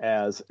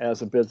as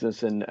a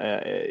business, and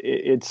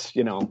it's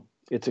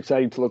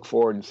exciting to look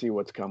forward and see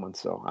what's coming.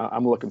 So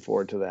I'm looking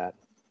forward to that.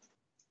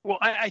 Well,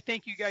 I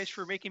thank you guys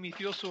for making me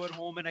feel so at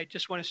home. And I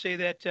just want to say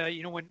that,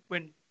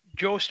 when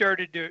Joe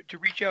started to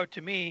reach out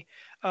to me,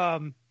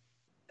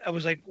 I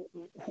was like,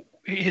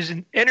 his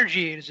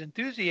energy and his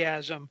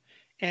enthusiasm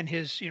and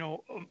his,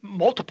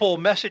 multiple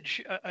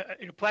message,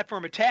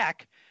 platform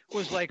attack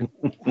was like,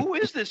 who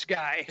is this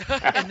guy?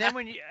 And then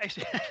when I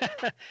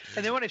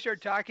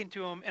started talking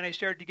to him and I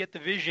started to get the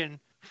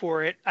vision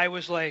for it, I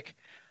was like,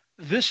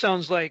 this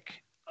sounds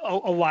like a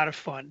lot of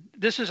fun.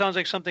 This sounds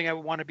like something I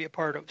would want to be a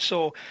part of.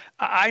 So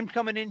I'm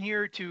coming in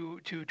here to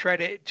try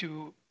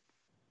to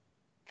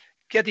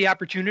get the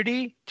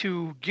opportunity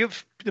to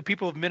give the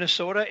people of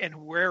Minnesota and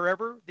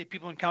wherever the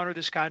people encounter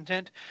this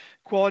content,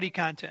 quality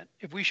content.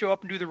 If we show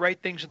up and do the right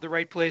things at the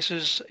right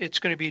places, it's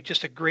going to be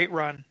just a great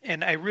run.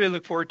 And I really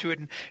look forward to it.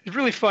 And it's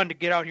really fun to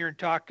get out here and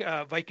talk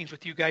Vikings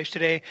with you guys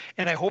today.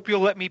 And I hope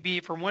you'll let me be,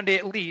 for one day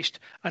at least,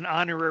 an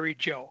honorary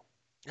Joe.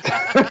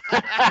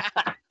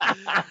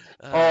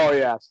 Oh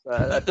yes,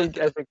 I think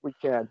we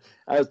can.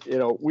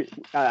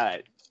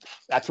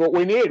 That's what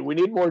we need. We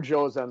need more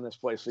Joes on this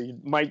place. So you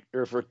might,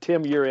 or for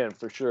Tim, you're in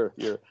for sure.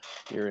 You're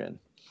in.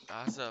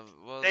 Awesome.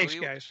 Well, thanks,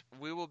 guys.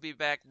 We will be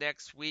back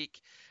next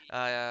week.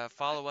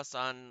 Follow us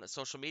on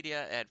social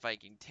media at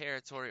Viking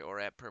Territory or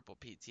at Purple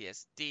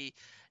PTSD,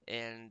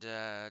 and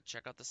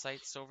check out the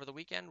sites over the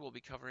weekend. We'll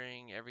be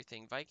covering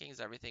everything Vikings,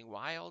 everything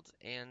Wild,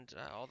 and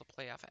all the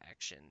playoff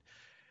action.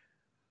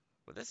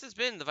 Well, this has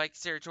been the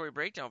Vikings Territory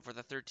Breakdown for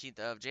the 13th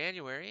of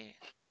January.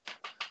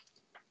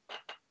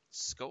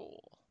 Skol.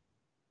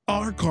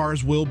 Our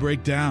cars will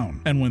break down,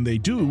 and when they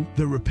do,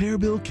 the repair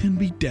bill can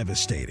be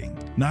devastating.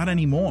 Not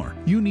anymore.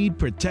 You need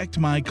Protect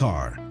My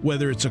Car.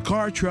 Whether it's a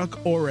car,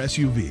 truck, or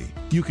SUV,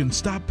 you can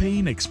stop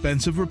paying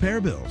expensive repair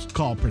bills.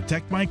 Call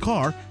Protect My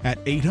Car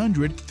at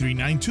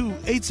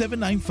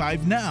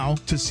 800-392-8795 now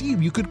to see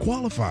if you could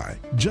qualify.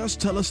 Just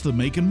tell us the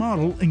make and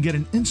model and get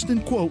an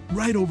instant quote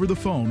right over the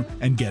phone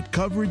and get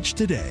coverage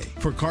today.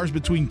 For cars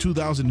between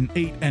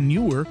 2008 and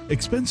newer,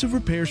 expensive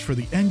repairs for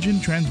the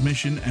engine,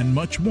 transmission, and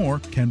much more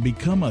can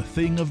become a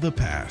thing of the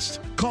past.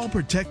 Call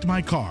Protect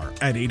My Car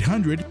at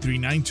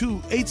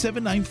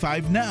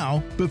 800-392-8795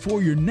 now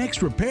before your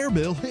next repair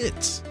bill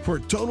hits. For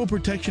total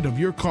protection of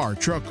your car,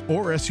 truck,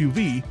 or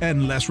SUV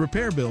and less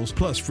repair bills,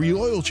 plus free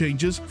oil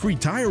changes, free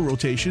tire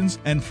rotations,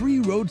 and free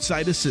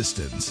roadside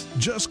assistance.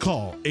 Just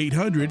call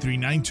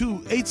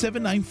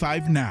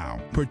 800-392-8795 now.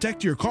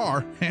 Protect your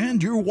car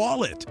and your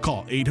wallet.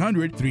 Call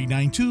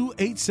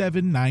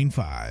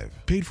 800-392-8795.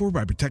 Paid for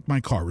by Protect My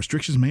Car.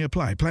 Restrictions may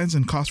apply. Plans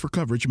and costs for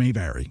coverage may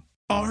vary.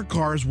 Our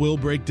cars will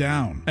break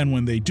down, and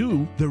when they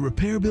do, the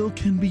repair bill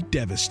can be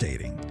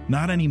devastating.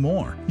 Not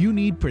anymore. You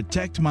need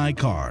Protect My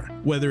Car.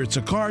 Whether it's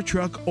a car,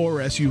 truck, or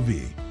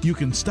SUV, you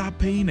can stop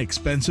paying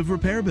expensive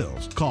repair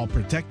bills. Call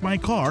Protect My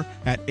Car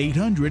at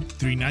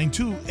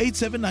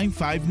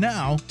 800-392-8795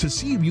 now to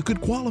see if you could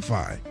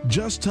qualify.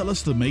 Just tell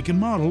us the make and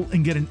model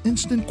and get an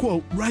instant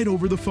quote right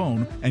over the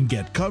phone and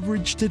get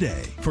coverage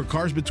today. For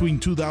cars between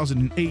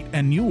 2008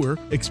 and newer,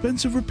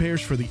 expensive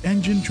repairs for the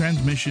engine,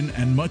 transmission,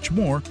 and much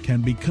more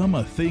can become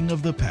a thing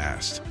of the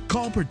past.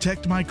 Call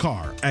Protect My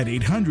Car at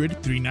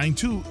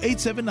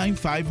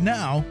 800-392-8795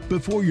 now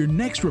before your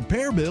next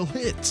repair bill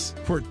hits.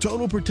 For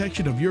total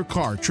protection of your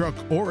car, truck,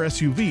 or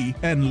SUV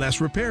and less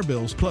repair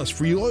bills, plus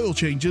free oil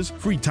changes,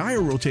 free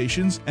tire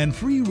rotations, and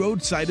free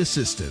roadside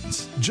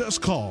assistance.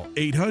 Just call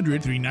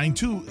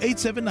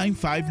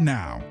 800-392-8795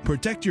 now.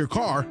 Protect your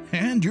car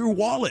and your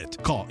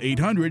wallet. Call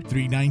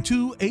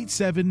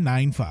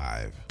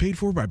 800-392-8795. Paid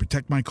for by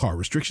Protect My Car.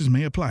 Restrictions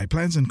may apply.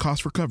 Plans and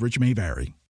costs for coverage may vary.